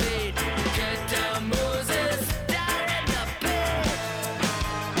our feet. Get down, Moses, down in the pit.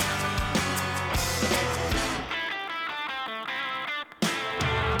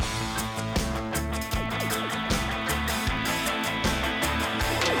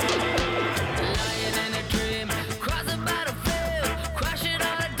 Lying in a dream, cross a battlefield, crashing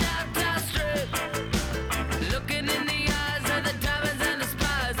on a downtown strip. Looking in the eyes of the diamonds and the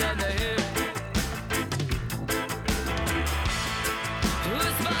spies on the hip.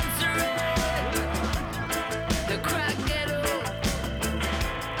 Who's sponsoring the crack ghetto?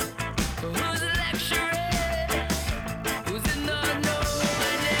 Who's lecturing? Who's in the know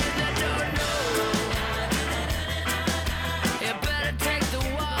and in the don't know? You better take the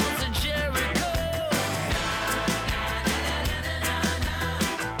walls of Jericho.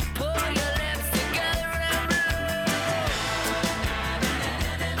 Pull your lips together and blow.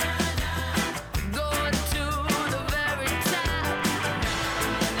 Going to the very top,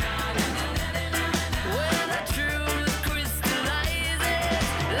 where the truth crystallizes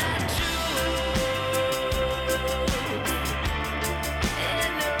like jewels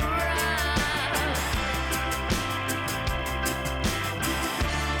in the rock.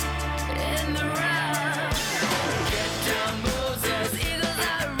 In the rock. Get down, Moses, eagles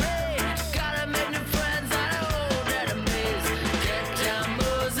are raised. Gotta make new friends out of old enemies. Get down,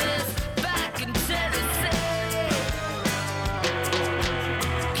 Moses, back in Tennessee.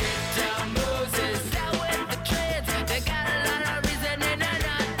 Get down, Moses, down with the trades. They got a lot of reason and they're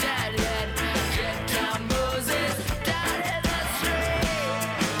not dead yet. Get down, Moses, down in the street.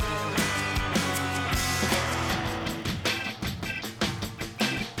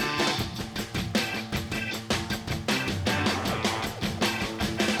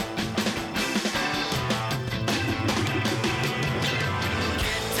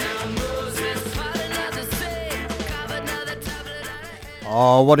 Down, Moses, find another sea, carve another tablet out of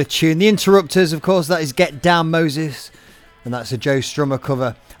Oh, what a tune. The Interrupters, of course, that is Get Down Moses. And that's a Joe Strummer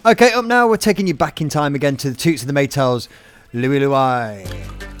cover. Okay, up now, we're taking you back in time again to the Toots of the Maytals, Louie Louie.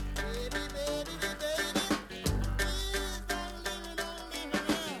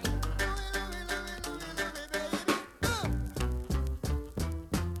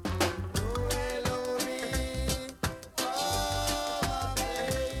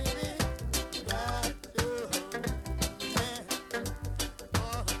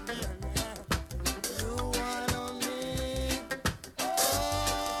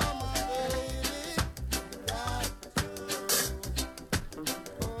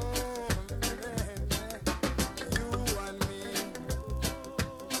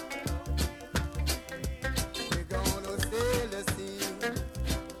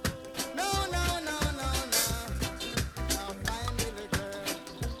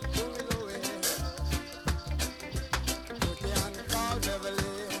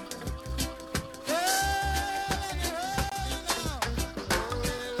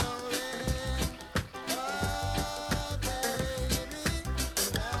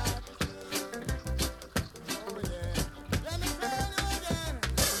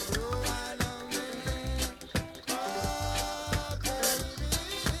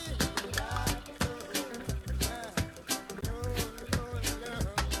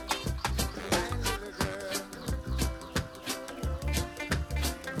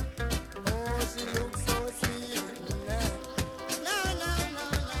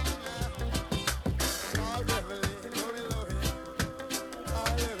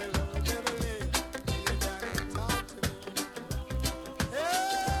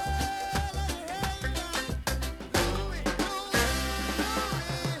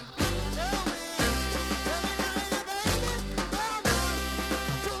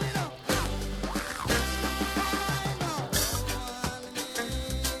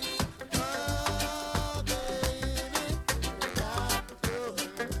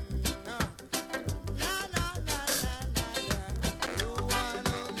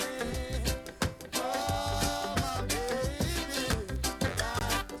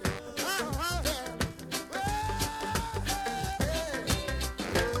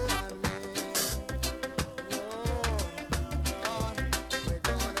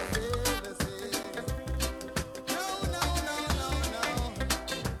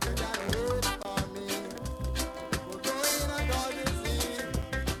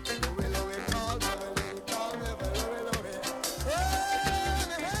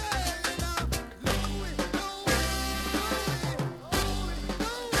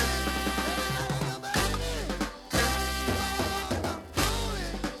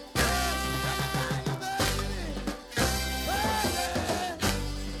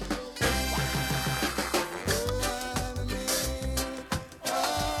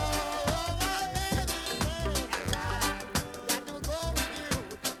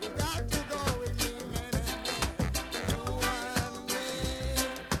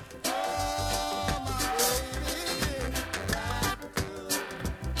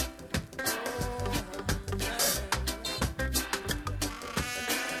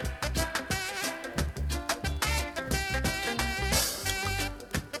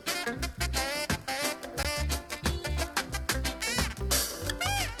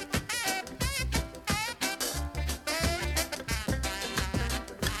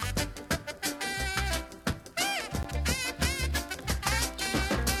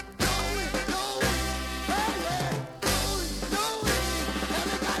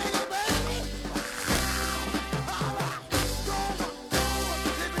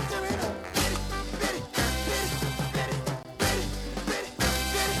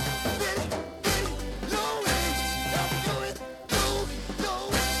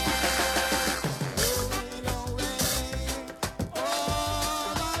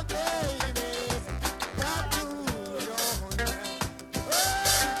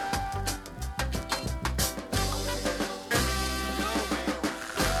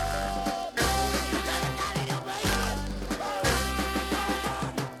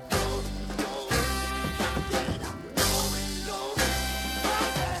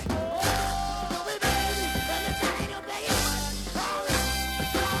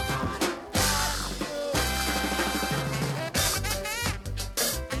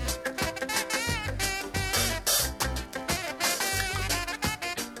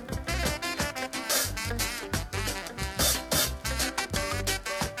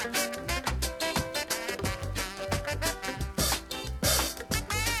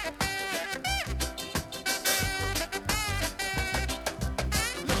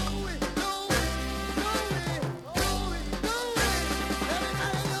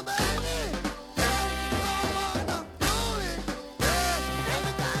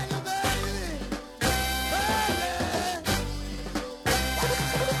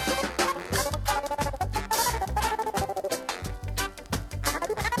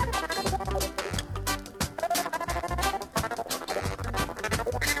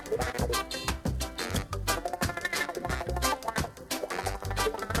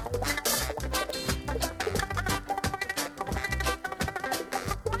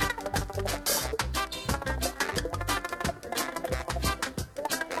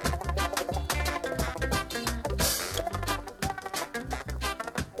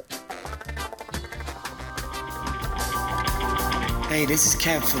 Hey, this is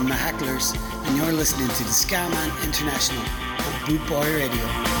Kev from the Hacklers, and you're listening to the Scarman International on Boot Boy Radio.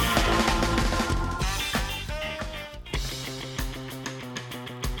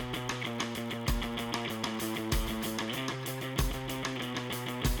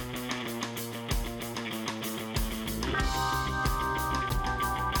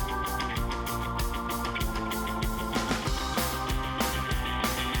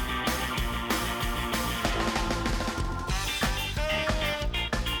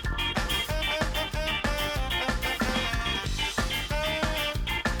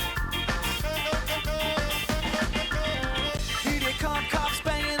 Here they come, cops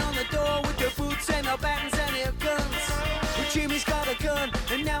banging on the door with their boots and their batons and their guns. Well, Jimmy's got a gun,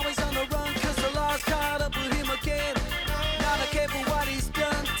 and now he's on the run, cause the law's caught up with him again. Not a care for what he's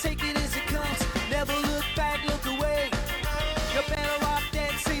done, take it as it comes. Never look back, look away. You're better off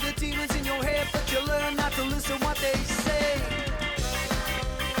dead, see the demons in your head, but you learn not to listen what they say.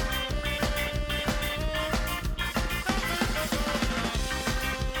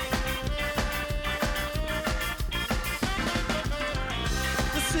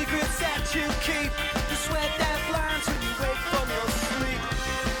 The secrets that you keep, the sweat that blinds when you wake from your sleep.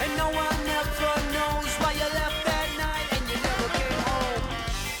 And no one ever knows why you left that night and you never came home.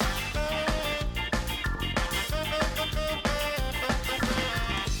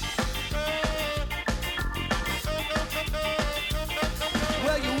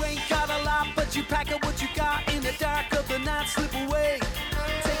 Well, you ain't got a lot, but you pack up what you got in the dark of the night, slip away.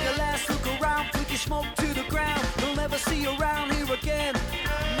 Take a last look around, put your smoke to the ground. You'll never see you around here again.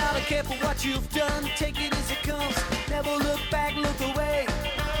 Not a care for what you've done, take it as it comes. Never look back, look away.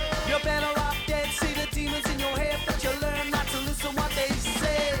 You're better off dead, see the demons in your head, but you learn not to listen what they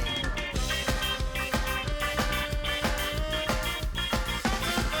say.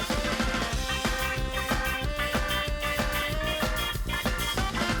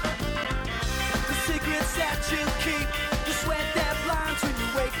 The secrets that you keep, the sweat that blinds when you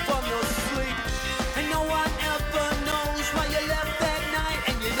wake from your sleep. And no one ever knows why you left that night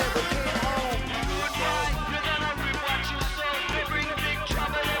and you never came home. Goodbye, you're gonna reap what you sow. They bring big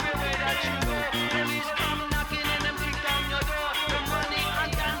trouble everywhere that you go. Police come knocking and them kick down your door. The money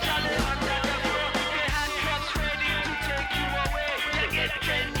and ganja live under the floor. They handcuffs ready to take you away. You get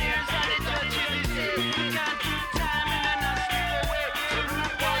 10 years and the judge will say you can't keep time and not slip away. So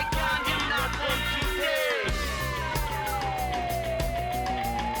rude boy can't get not going to pay.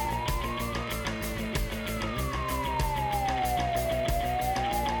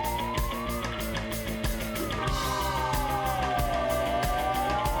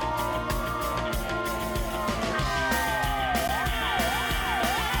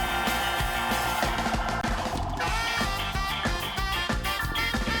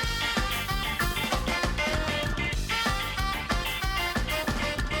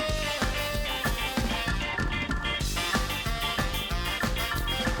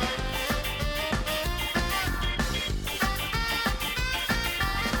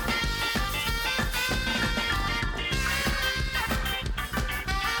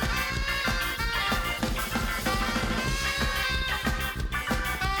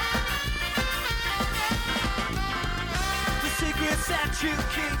 The secrets that you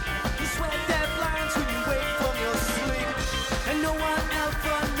keep, the sweat that blinds when you wake from your sleep. And no one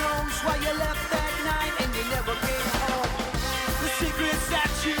ever knows why you left that night and you never came home. The secrets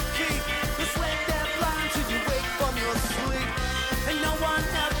that you keep, the sweat that blinds when you wake from your sleep. And no one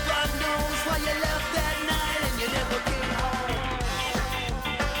ever knows why you left that night and you never came home.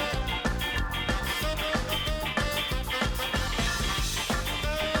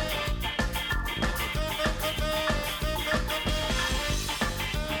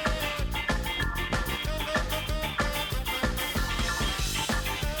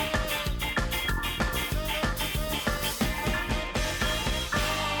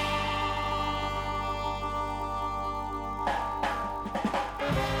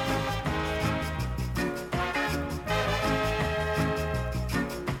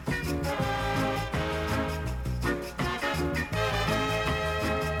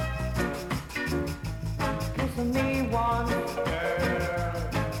 Kissing me once,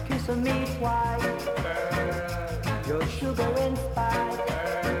 kissing me twice. Your sugar and spice,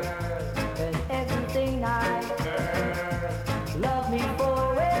 and everything nice. Love me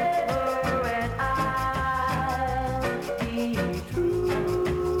forever, and I'll be true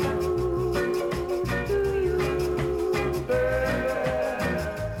to you, girl.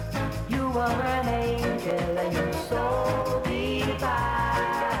 You are an angel, and you're so divine.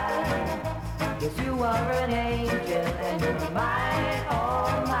 Yes, you are an angel and you're mine,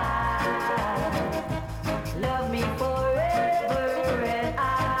 all mine.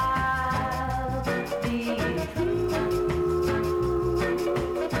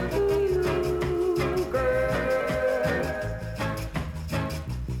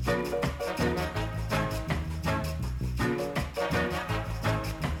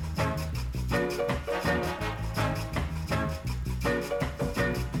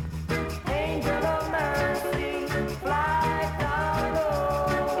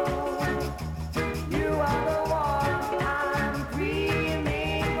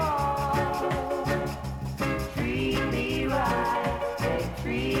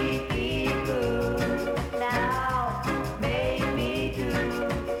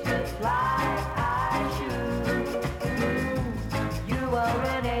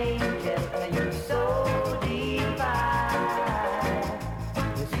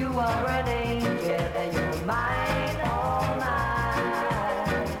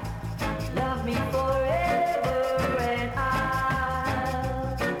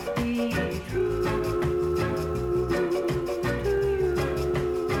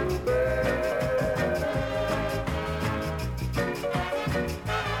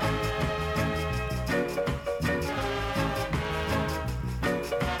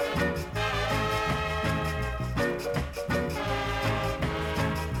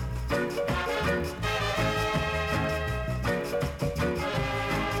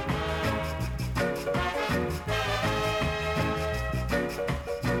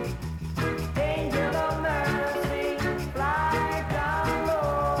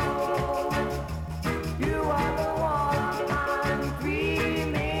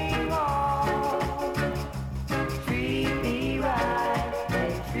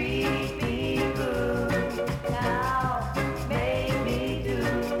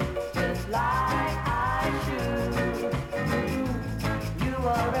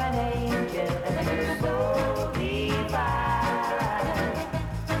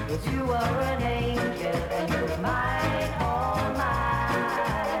 'cause you are an angel and you're mine, all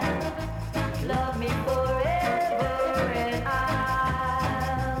mine. Love me forever and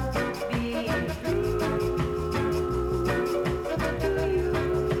I'll be true to you,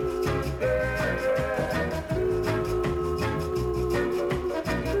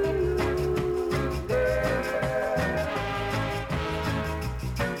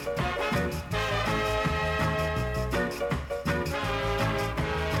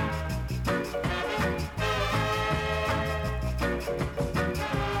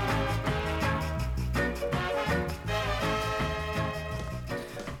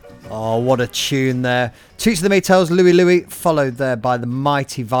 Oh, what a tune there. Toots of the Maytals, Louie Louie, followed there by the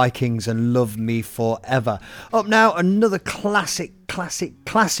Mighty Vikings and Love Me Forever. Up now, another classic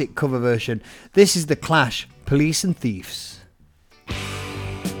cover version. This is The Clash, Police and Thieves.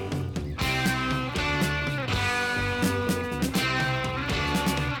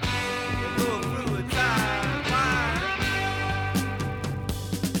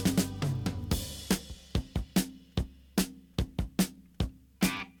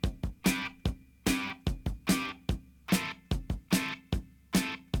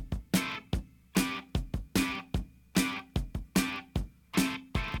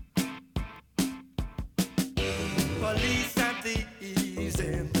 Police and thieves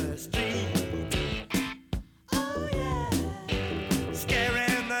in the street. Oh yeah.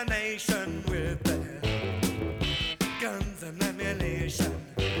 Scaring the nation with their guns and ammunition.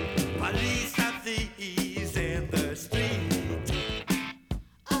 Police and thieves in the street.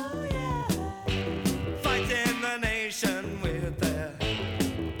 Oh yeah. Fighting the nation with their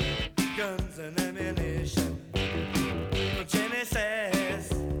guns and ammunition. From Genesis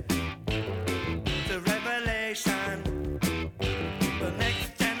to Revelation, the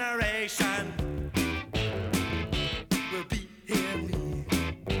next generation will be hear me.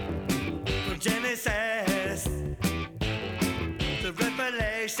 From Genesis to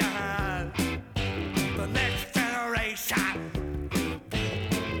Revelation, the next generation will be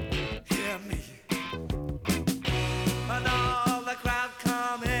hear me. And all the crowd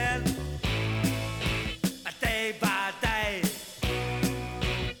come in day by day,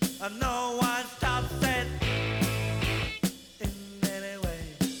 and no one stops it in any way.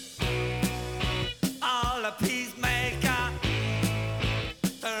 All the peacemaker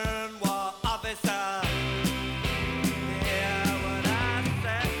turn war officer. Hear what I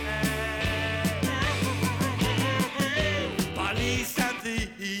say. Police and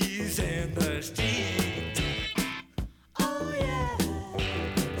thieves in the street. Oh yeah.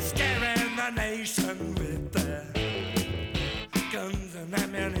 Scaring the nation with their guns and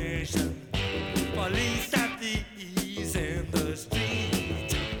ammunition. Police and thieves in the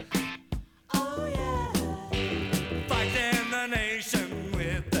street. Oh yeah. Fighting the nation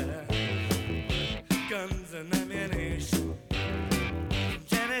with their guns and ammunition. From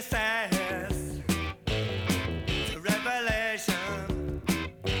Genesis to Revelation,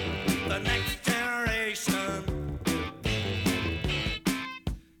 the next generation will be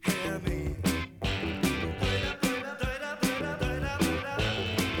hear me.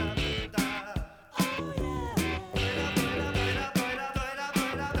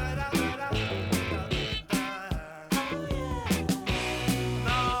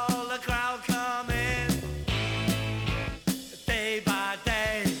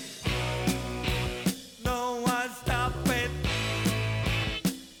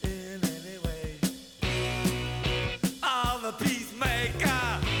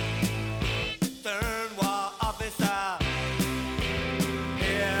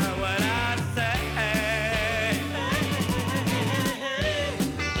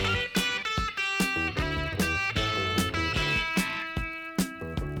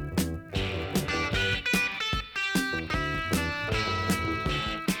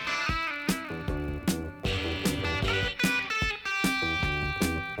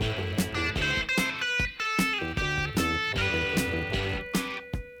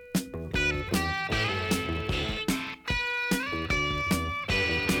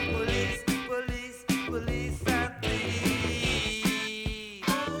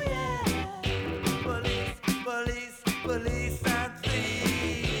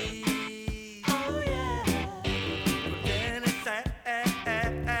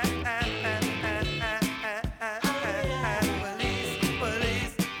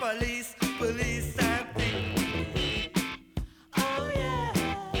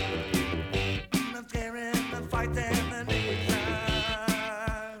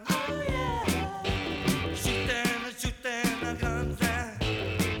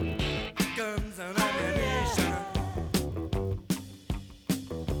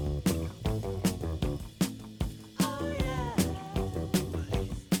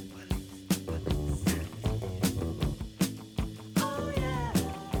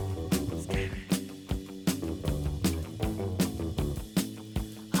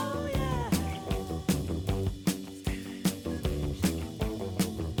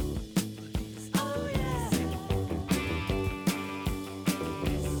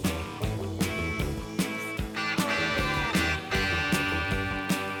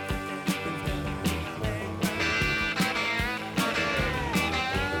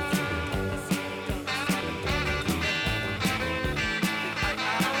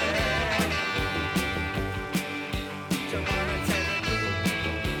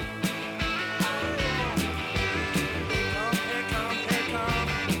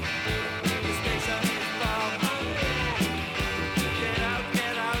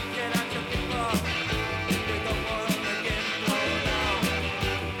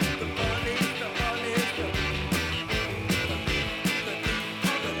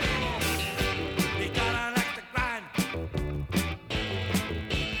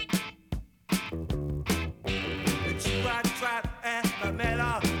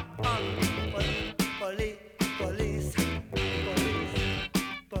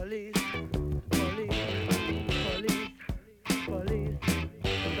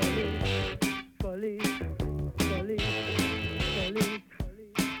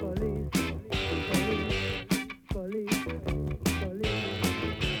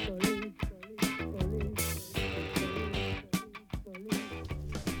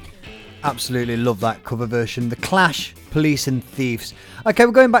 Absolutely love that cover version. The Clash, Police and Thieves. Okay,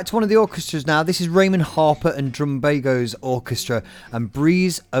 we're going back to one of the orchestras now. This is Raymond Harper and Drumbago's Orchestra and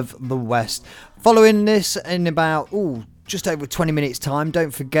Breeze of the West. Following this in about, just over 20 minutes time,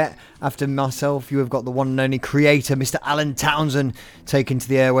 don't forget, after myself, you have got the one and only creator, Mr. Alan Townsend, taking to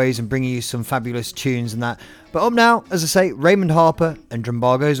the airways and bringing you some fabulous tunes and that. But up now, as I say, Raymond Harper and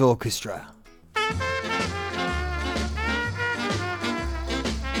Drumbago's Orchestra.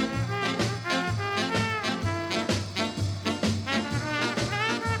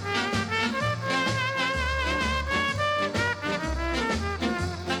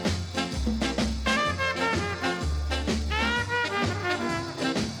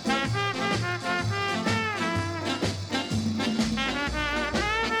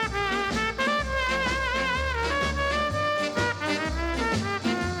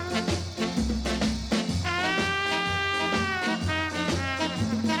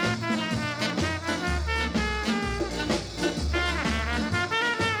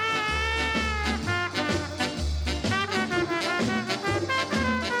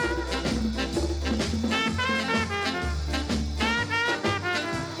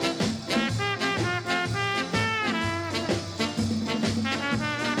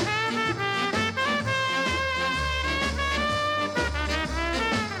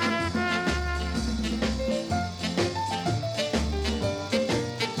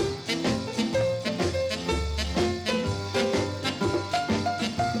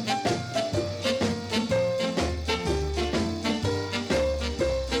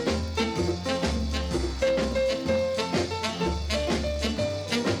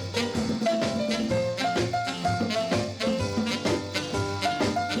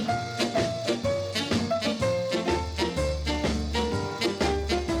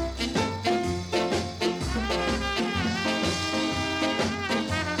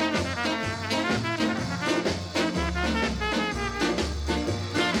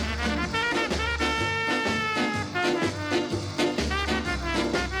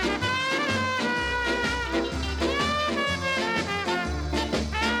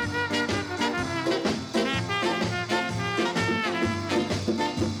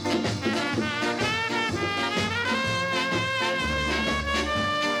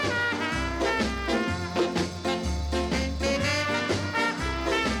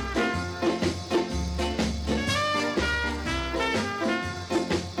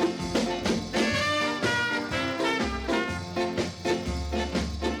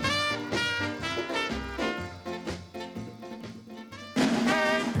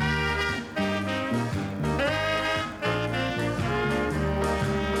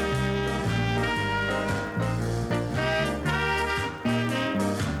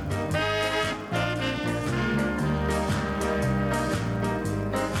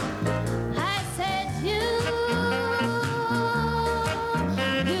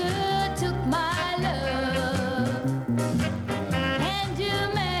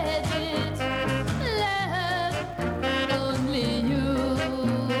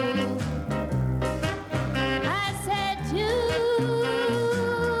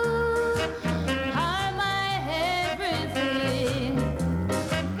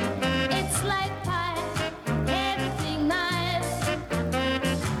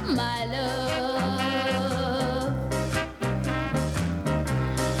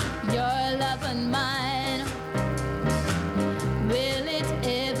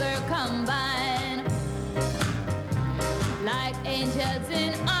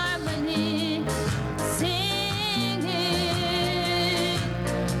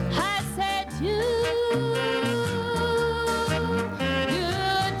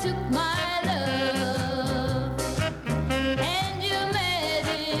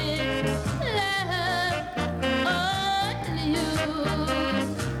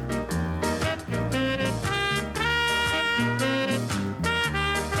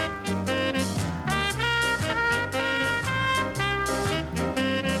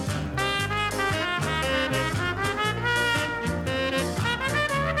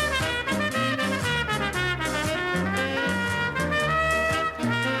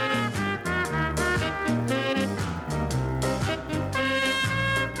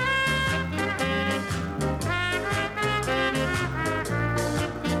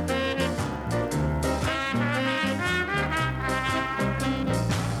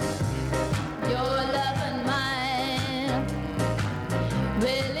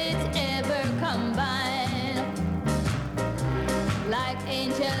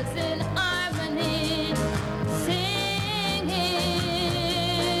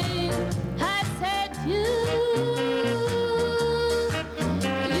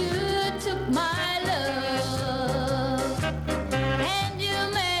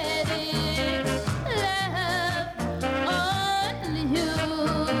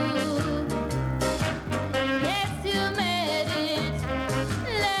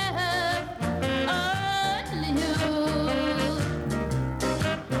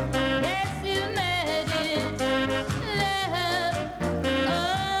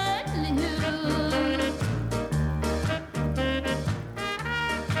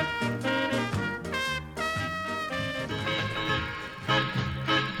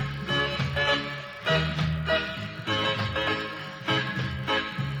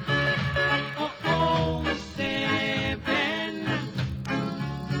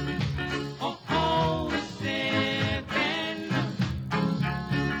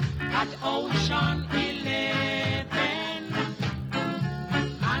 at Ocean 11.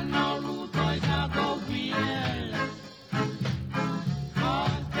 And no rude boys are go real.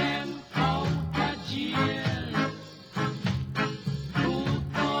 Cause them out of jail. Rude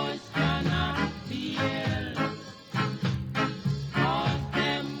boys cannot feel. Cause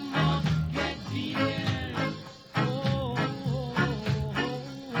them must get bail. Oh, oh, oh,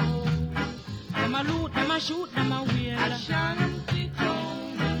 oh. Them a loot, them a shoot, them a wheel. Ashanti town.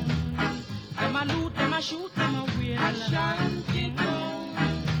 Them a loot, them a shoot, them a wheel. Ashanti town.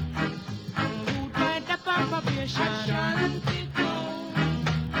 Rude boy the probation. Ashanti town.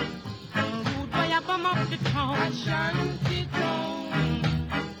 Rude boy a bum up the town. Ashanti town.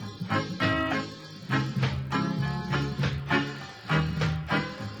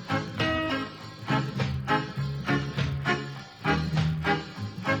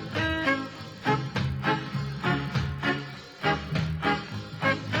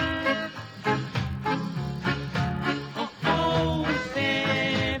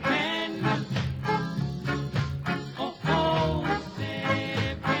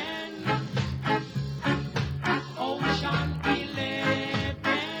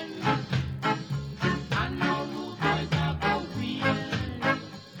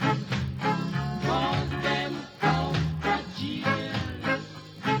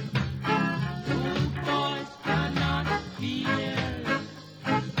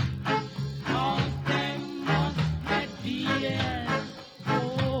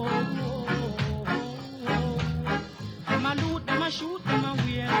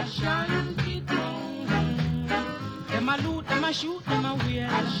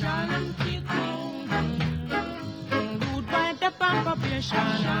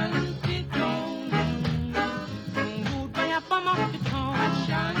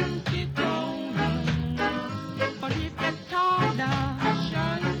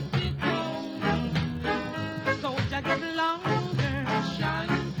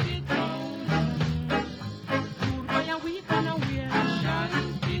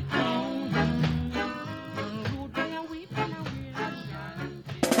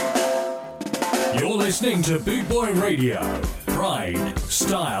 You're listening to Boot Boy Radio. Pride,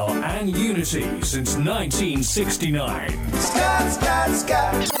 style, and unity since 1969.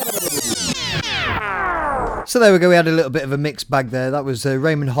 So there we go, we had a little bit of a mixed bag there. That was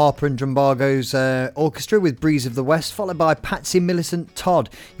Raymond Harper and Drumbago's orchestra with Breeze of the West, followed by Patsy Millicent Todd,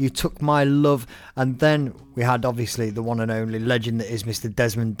 You Took My Love, and then we had obviously the one and only legend that is Mr.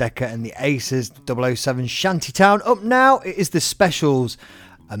 Desmond Decker and the Aces, 007 Shantytown. Up now, it is the Specials.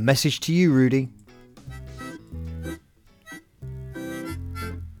 A message to you, Rudy.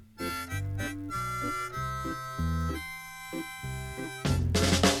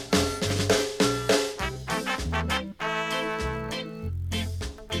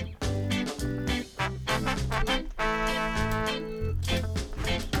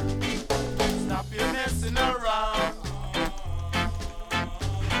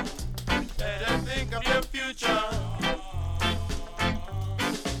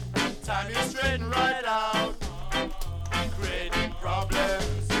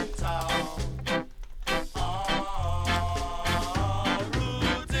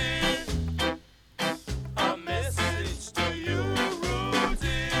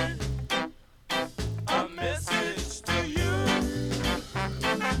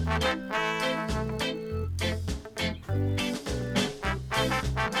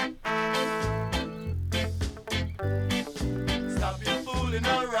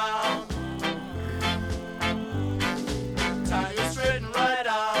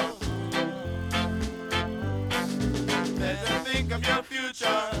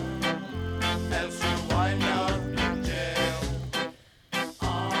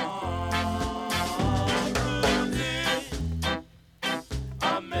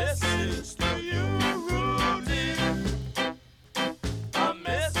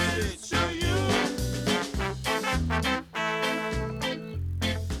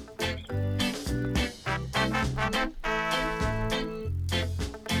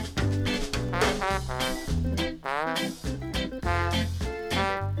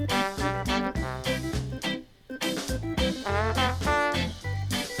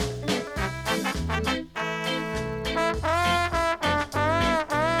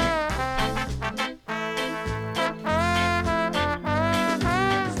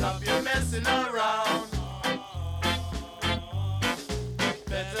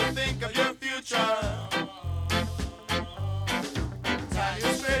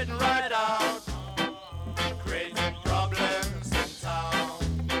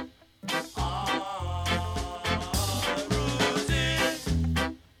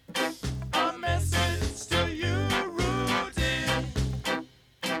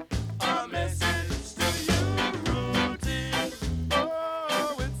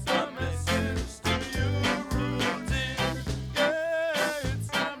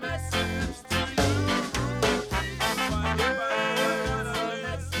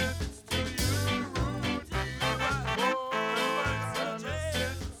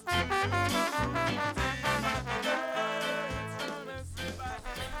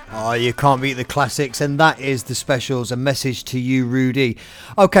 Oh, you can't beat the classics, and that is The Specials, A Message to You, Rudy.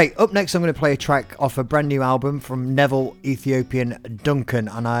 Okay, up next I'm going to play a track off a brand new album from Neville Ethiopian Duncan,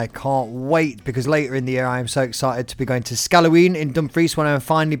 and I can't wait because later in the year I am so excited to be going to Scalloween in Dumfries when I'm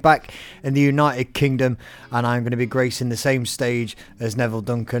finally back in the United Kingdom, and I'm going to be gracing the same stage as Neville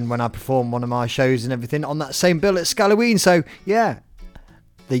Duncan when I perform one of my shows and everything on that same bill at Scalloween. So yeah,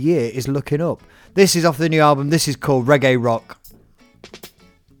 the year is looking up. This is off the new album. This is called Reggae Rock.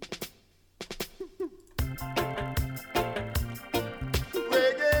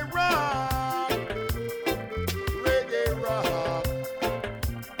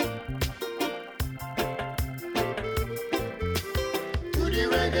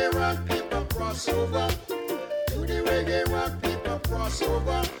 Crossover, to the reggae rock, people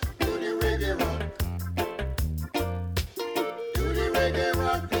crossover, to the reggae rock. To the reggae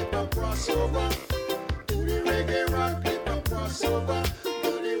rock, people crossover, to the reggae rock, people crossover,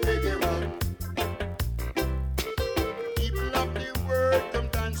 to the reggae rock. People of the world, come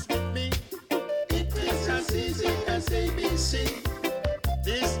dance with me. It is as easy as ABC.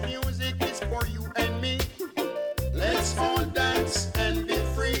 This music is for you and me. Let's all dance and be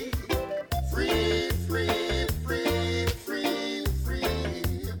free. Free, free, free, free, free.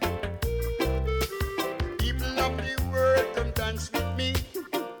 People of the world, come dance with me.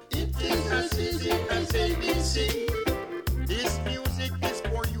 It is as easy as ABC. This music is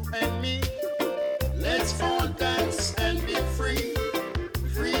for you and me. Let's all dance and be free.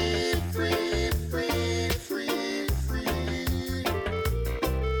 Free, free, free, free, free.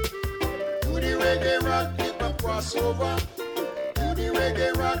 Do the reggae rock, keep a crossover. Do the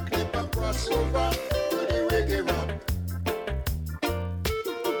reggae rock, keep a crossover. Do the reggae rock.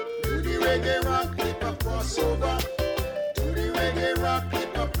 Do the reggae rock, keep a crossover. Do the reggae rock,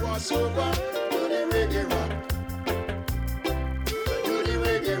 keep a crossover. Do the reggae rock. Do the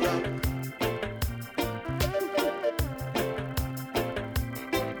reggae rock.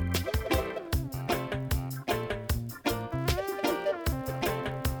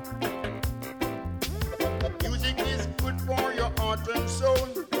 Music is good for your heart and soul.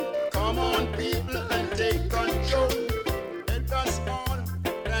 Come on, people, and take control. Let us all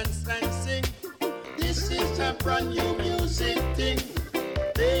dance and sing. This is a brand new music thing.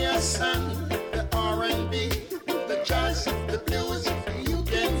 They are sang the R&B, the jazz, the blues. You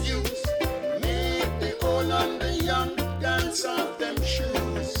can use. Make the old and the young dance off them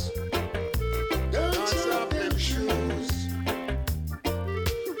shoes. Dance off them shoes.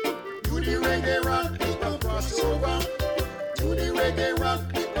 Do the reggae rock, keep a crossover. Do the reggae rock,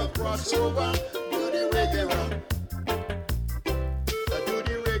 keep a crossover. Do the reggae rock. Do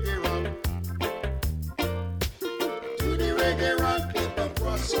the reggae rock. Do the reggae rock, keep a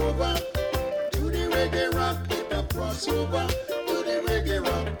crossover. Do the reggae rock, keep a crossover. Do the reggae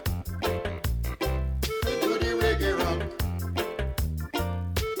rock. Do the reggae rock.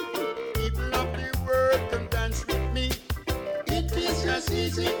 People of the world, come dance with me. It is as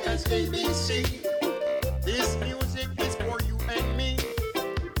easy as ABC. This music is for you and me.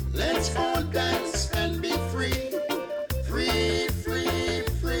 Let's all dance and be free. Free, free,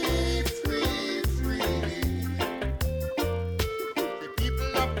 free, free, free. The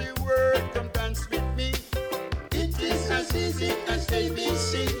people of the world, come dance with me. It is as easy as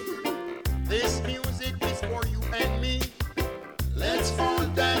ABC. This music is for you and me. Let's all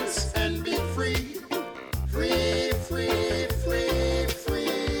dance and be free. Free, free, free,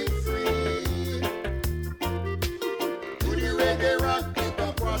 free, free. Do the reggae rock, keep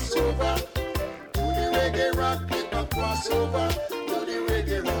a crossover. Do the reggae rock, keep a crossover. Do the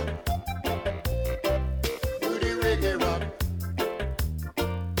reggae rock. Do the reggae rock.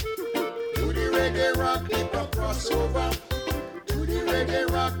 Do the reggae rock, keep a crossover. Do the reggae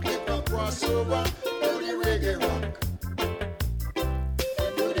rock, keep a crossover. Do the reggae rock.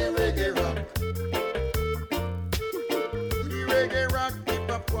 Do the reggae rock. Do the reggae rock, keep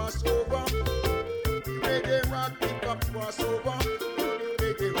a crossover. Do the reggae rock, keep a crossover. Do the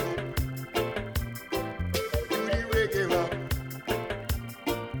reggae rock. Do the reggae rock.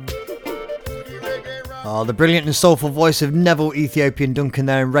 Do the reggae rock. Oh, the brilliant and soulful voice of Neville Ethiopian Duncan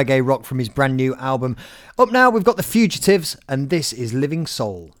there in Reggae Rock from his brand new album. Up now, we've got The Fugitives, and this is Living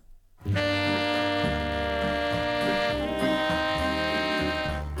Soul.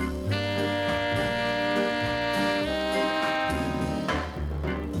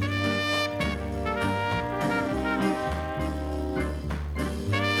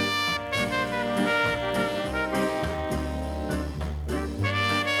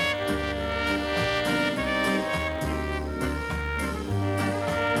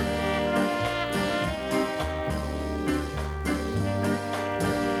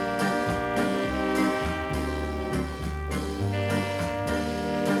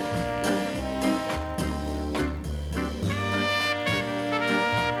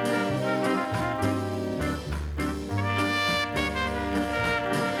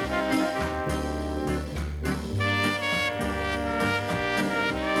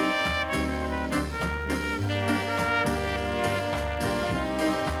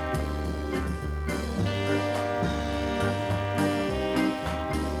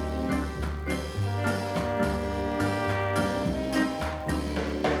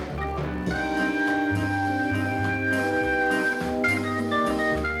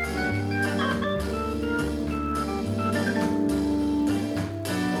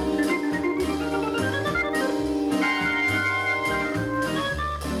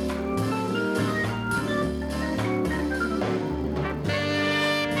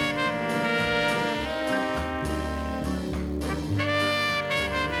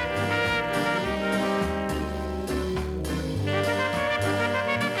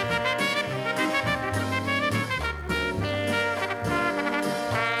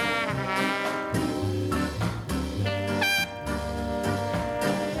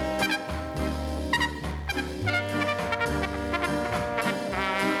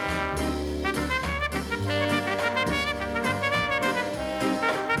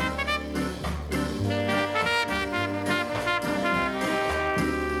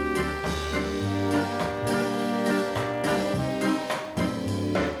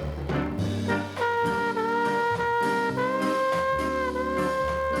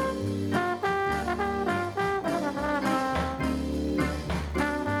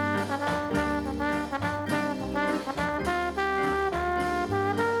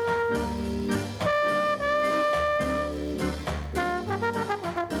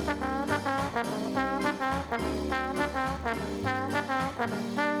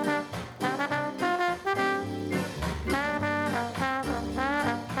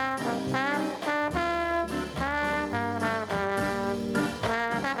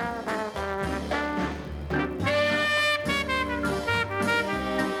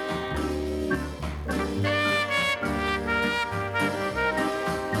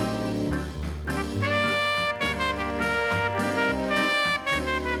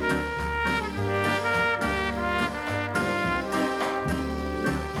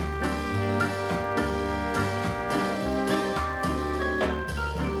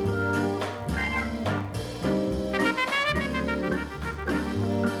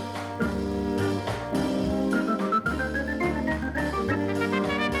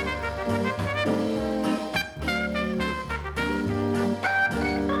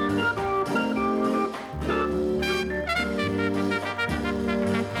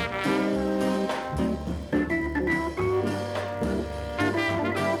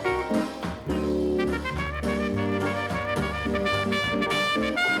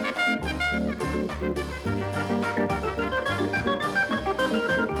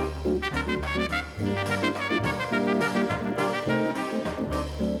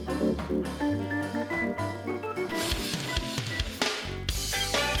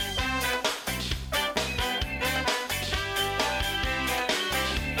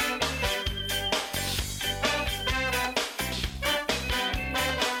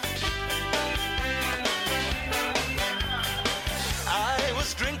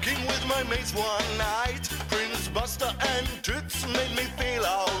 mates one night. Prince Buster and Toots made me feel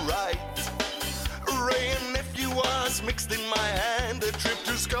alright. Ray and nephew was mixed in my hand. A trip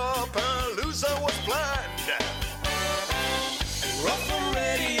to Scarpalooza was planned. Rough and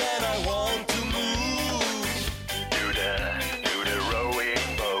ready and I want to move. Do the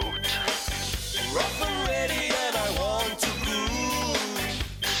rowing boat. Rough and ready and I want to groove.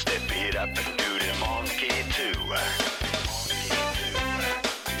 Step it up and do the monkey too.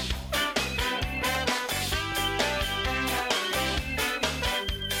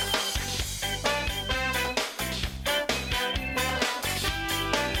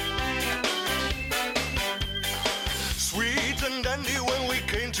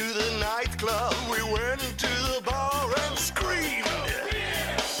 To the nightclub, we went to the bar and screamed.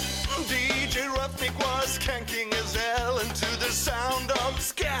 DJ Roughneck was skanking his hell, and to the sound of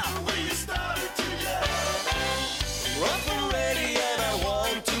ska, we started to yell. Rough and ready, and I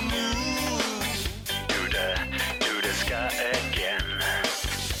want to move. Do the ska again.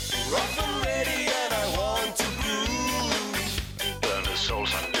 Rough and ready, and I want to groove. Burn the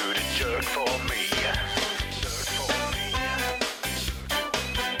souls and do the jerk for me.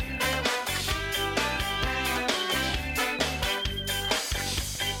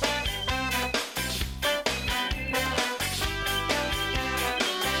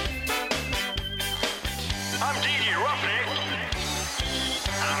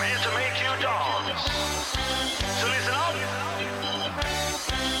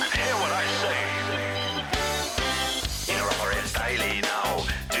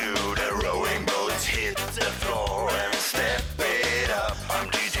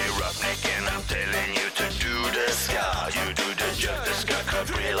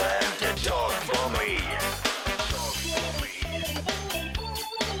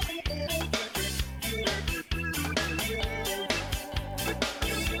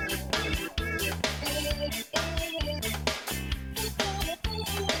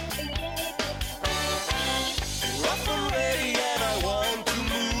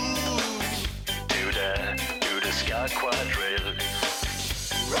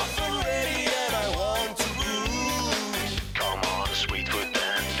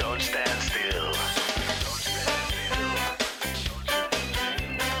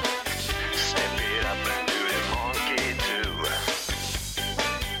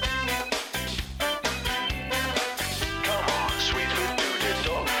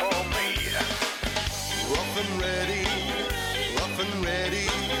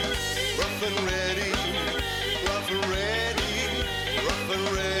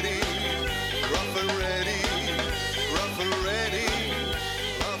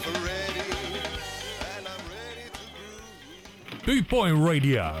 Bootboy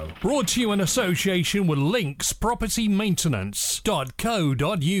Radio, brought to you in association with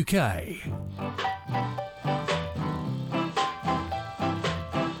linkspropertymaintenance.co.uk.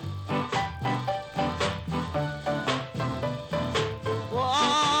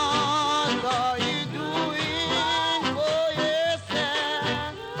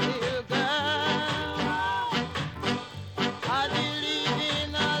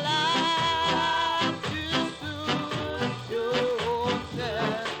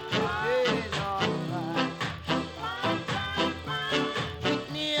 Yeah.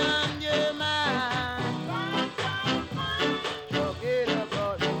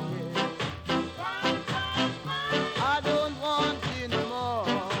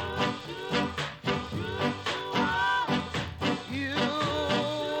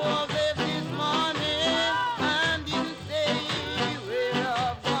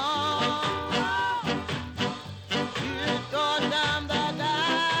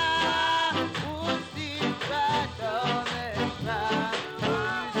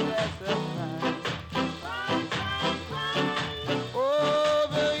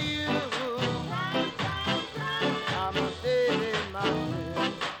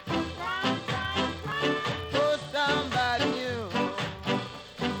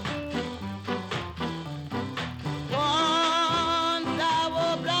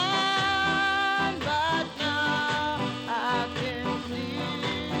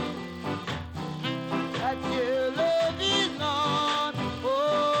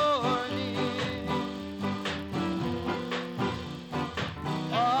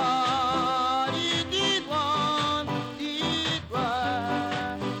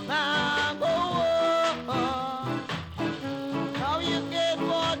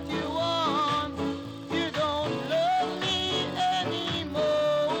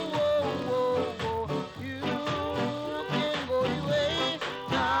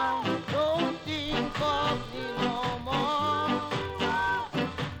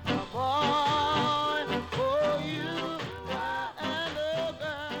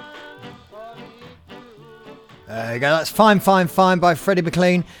 There you go. That's Fine, Fine, Fine by Freddie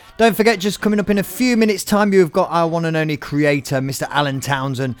McLean. Don't forget, just coming up in a few minutes' time, you've got our one and only creator, Mr. Alan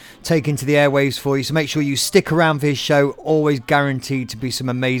Townsend, taking to the airwaves for you. So make sure you stick around for his show. Always guaranteed to be some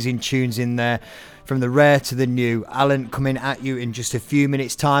amazing tunes in there. From the rare to the new. Alan coming at you in just a few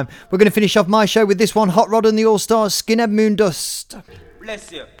minutes' time. We're going to finish off my show with this one, Hot Rod and the All-Stars, Skinhead Moondust.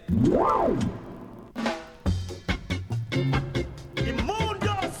 Bless you.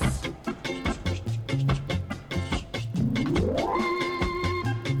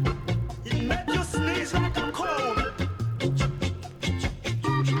 It make you sneeze like a cone.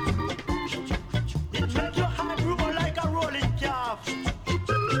 It make your heart roll like a rolling calf.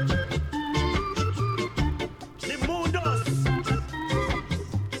 The moon does.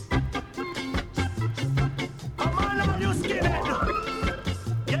 Come on, all you skinhead.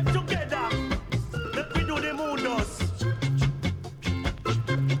 Get together. Let me do the moon does.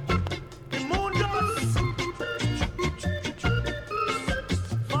 The moon does.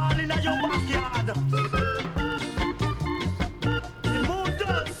 Fall in your backyard. The moon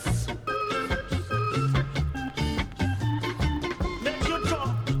does. Make you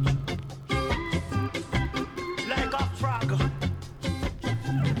jump like a frog.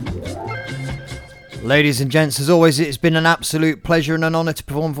 Ladies and gents, as always, it's been an absolute pleasure and an honour to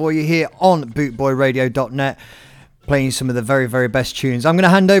perform for you here on bootboyradio.net, playing some of the very, very best tunes. I'm going to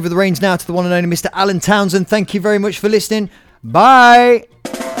hand over the reins now to the one and only Mr. Alan Townsend. Thank you very much for listening. Bye!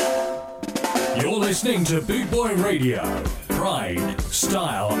 You're listening to Bootboy Radio. Pride,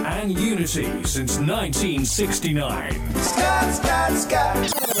 style, and unity since 1969.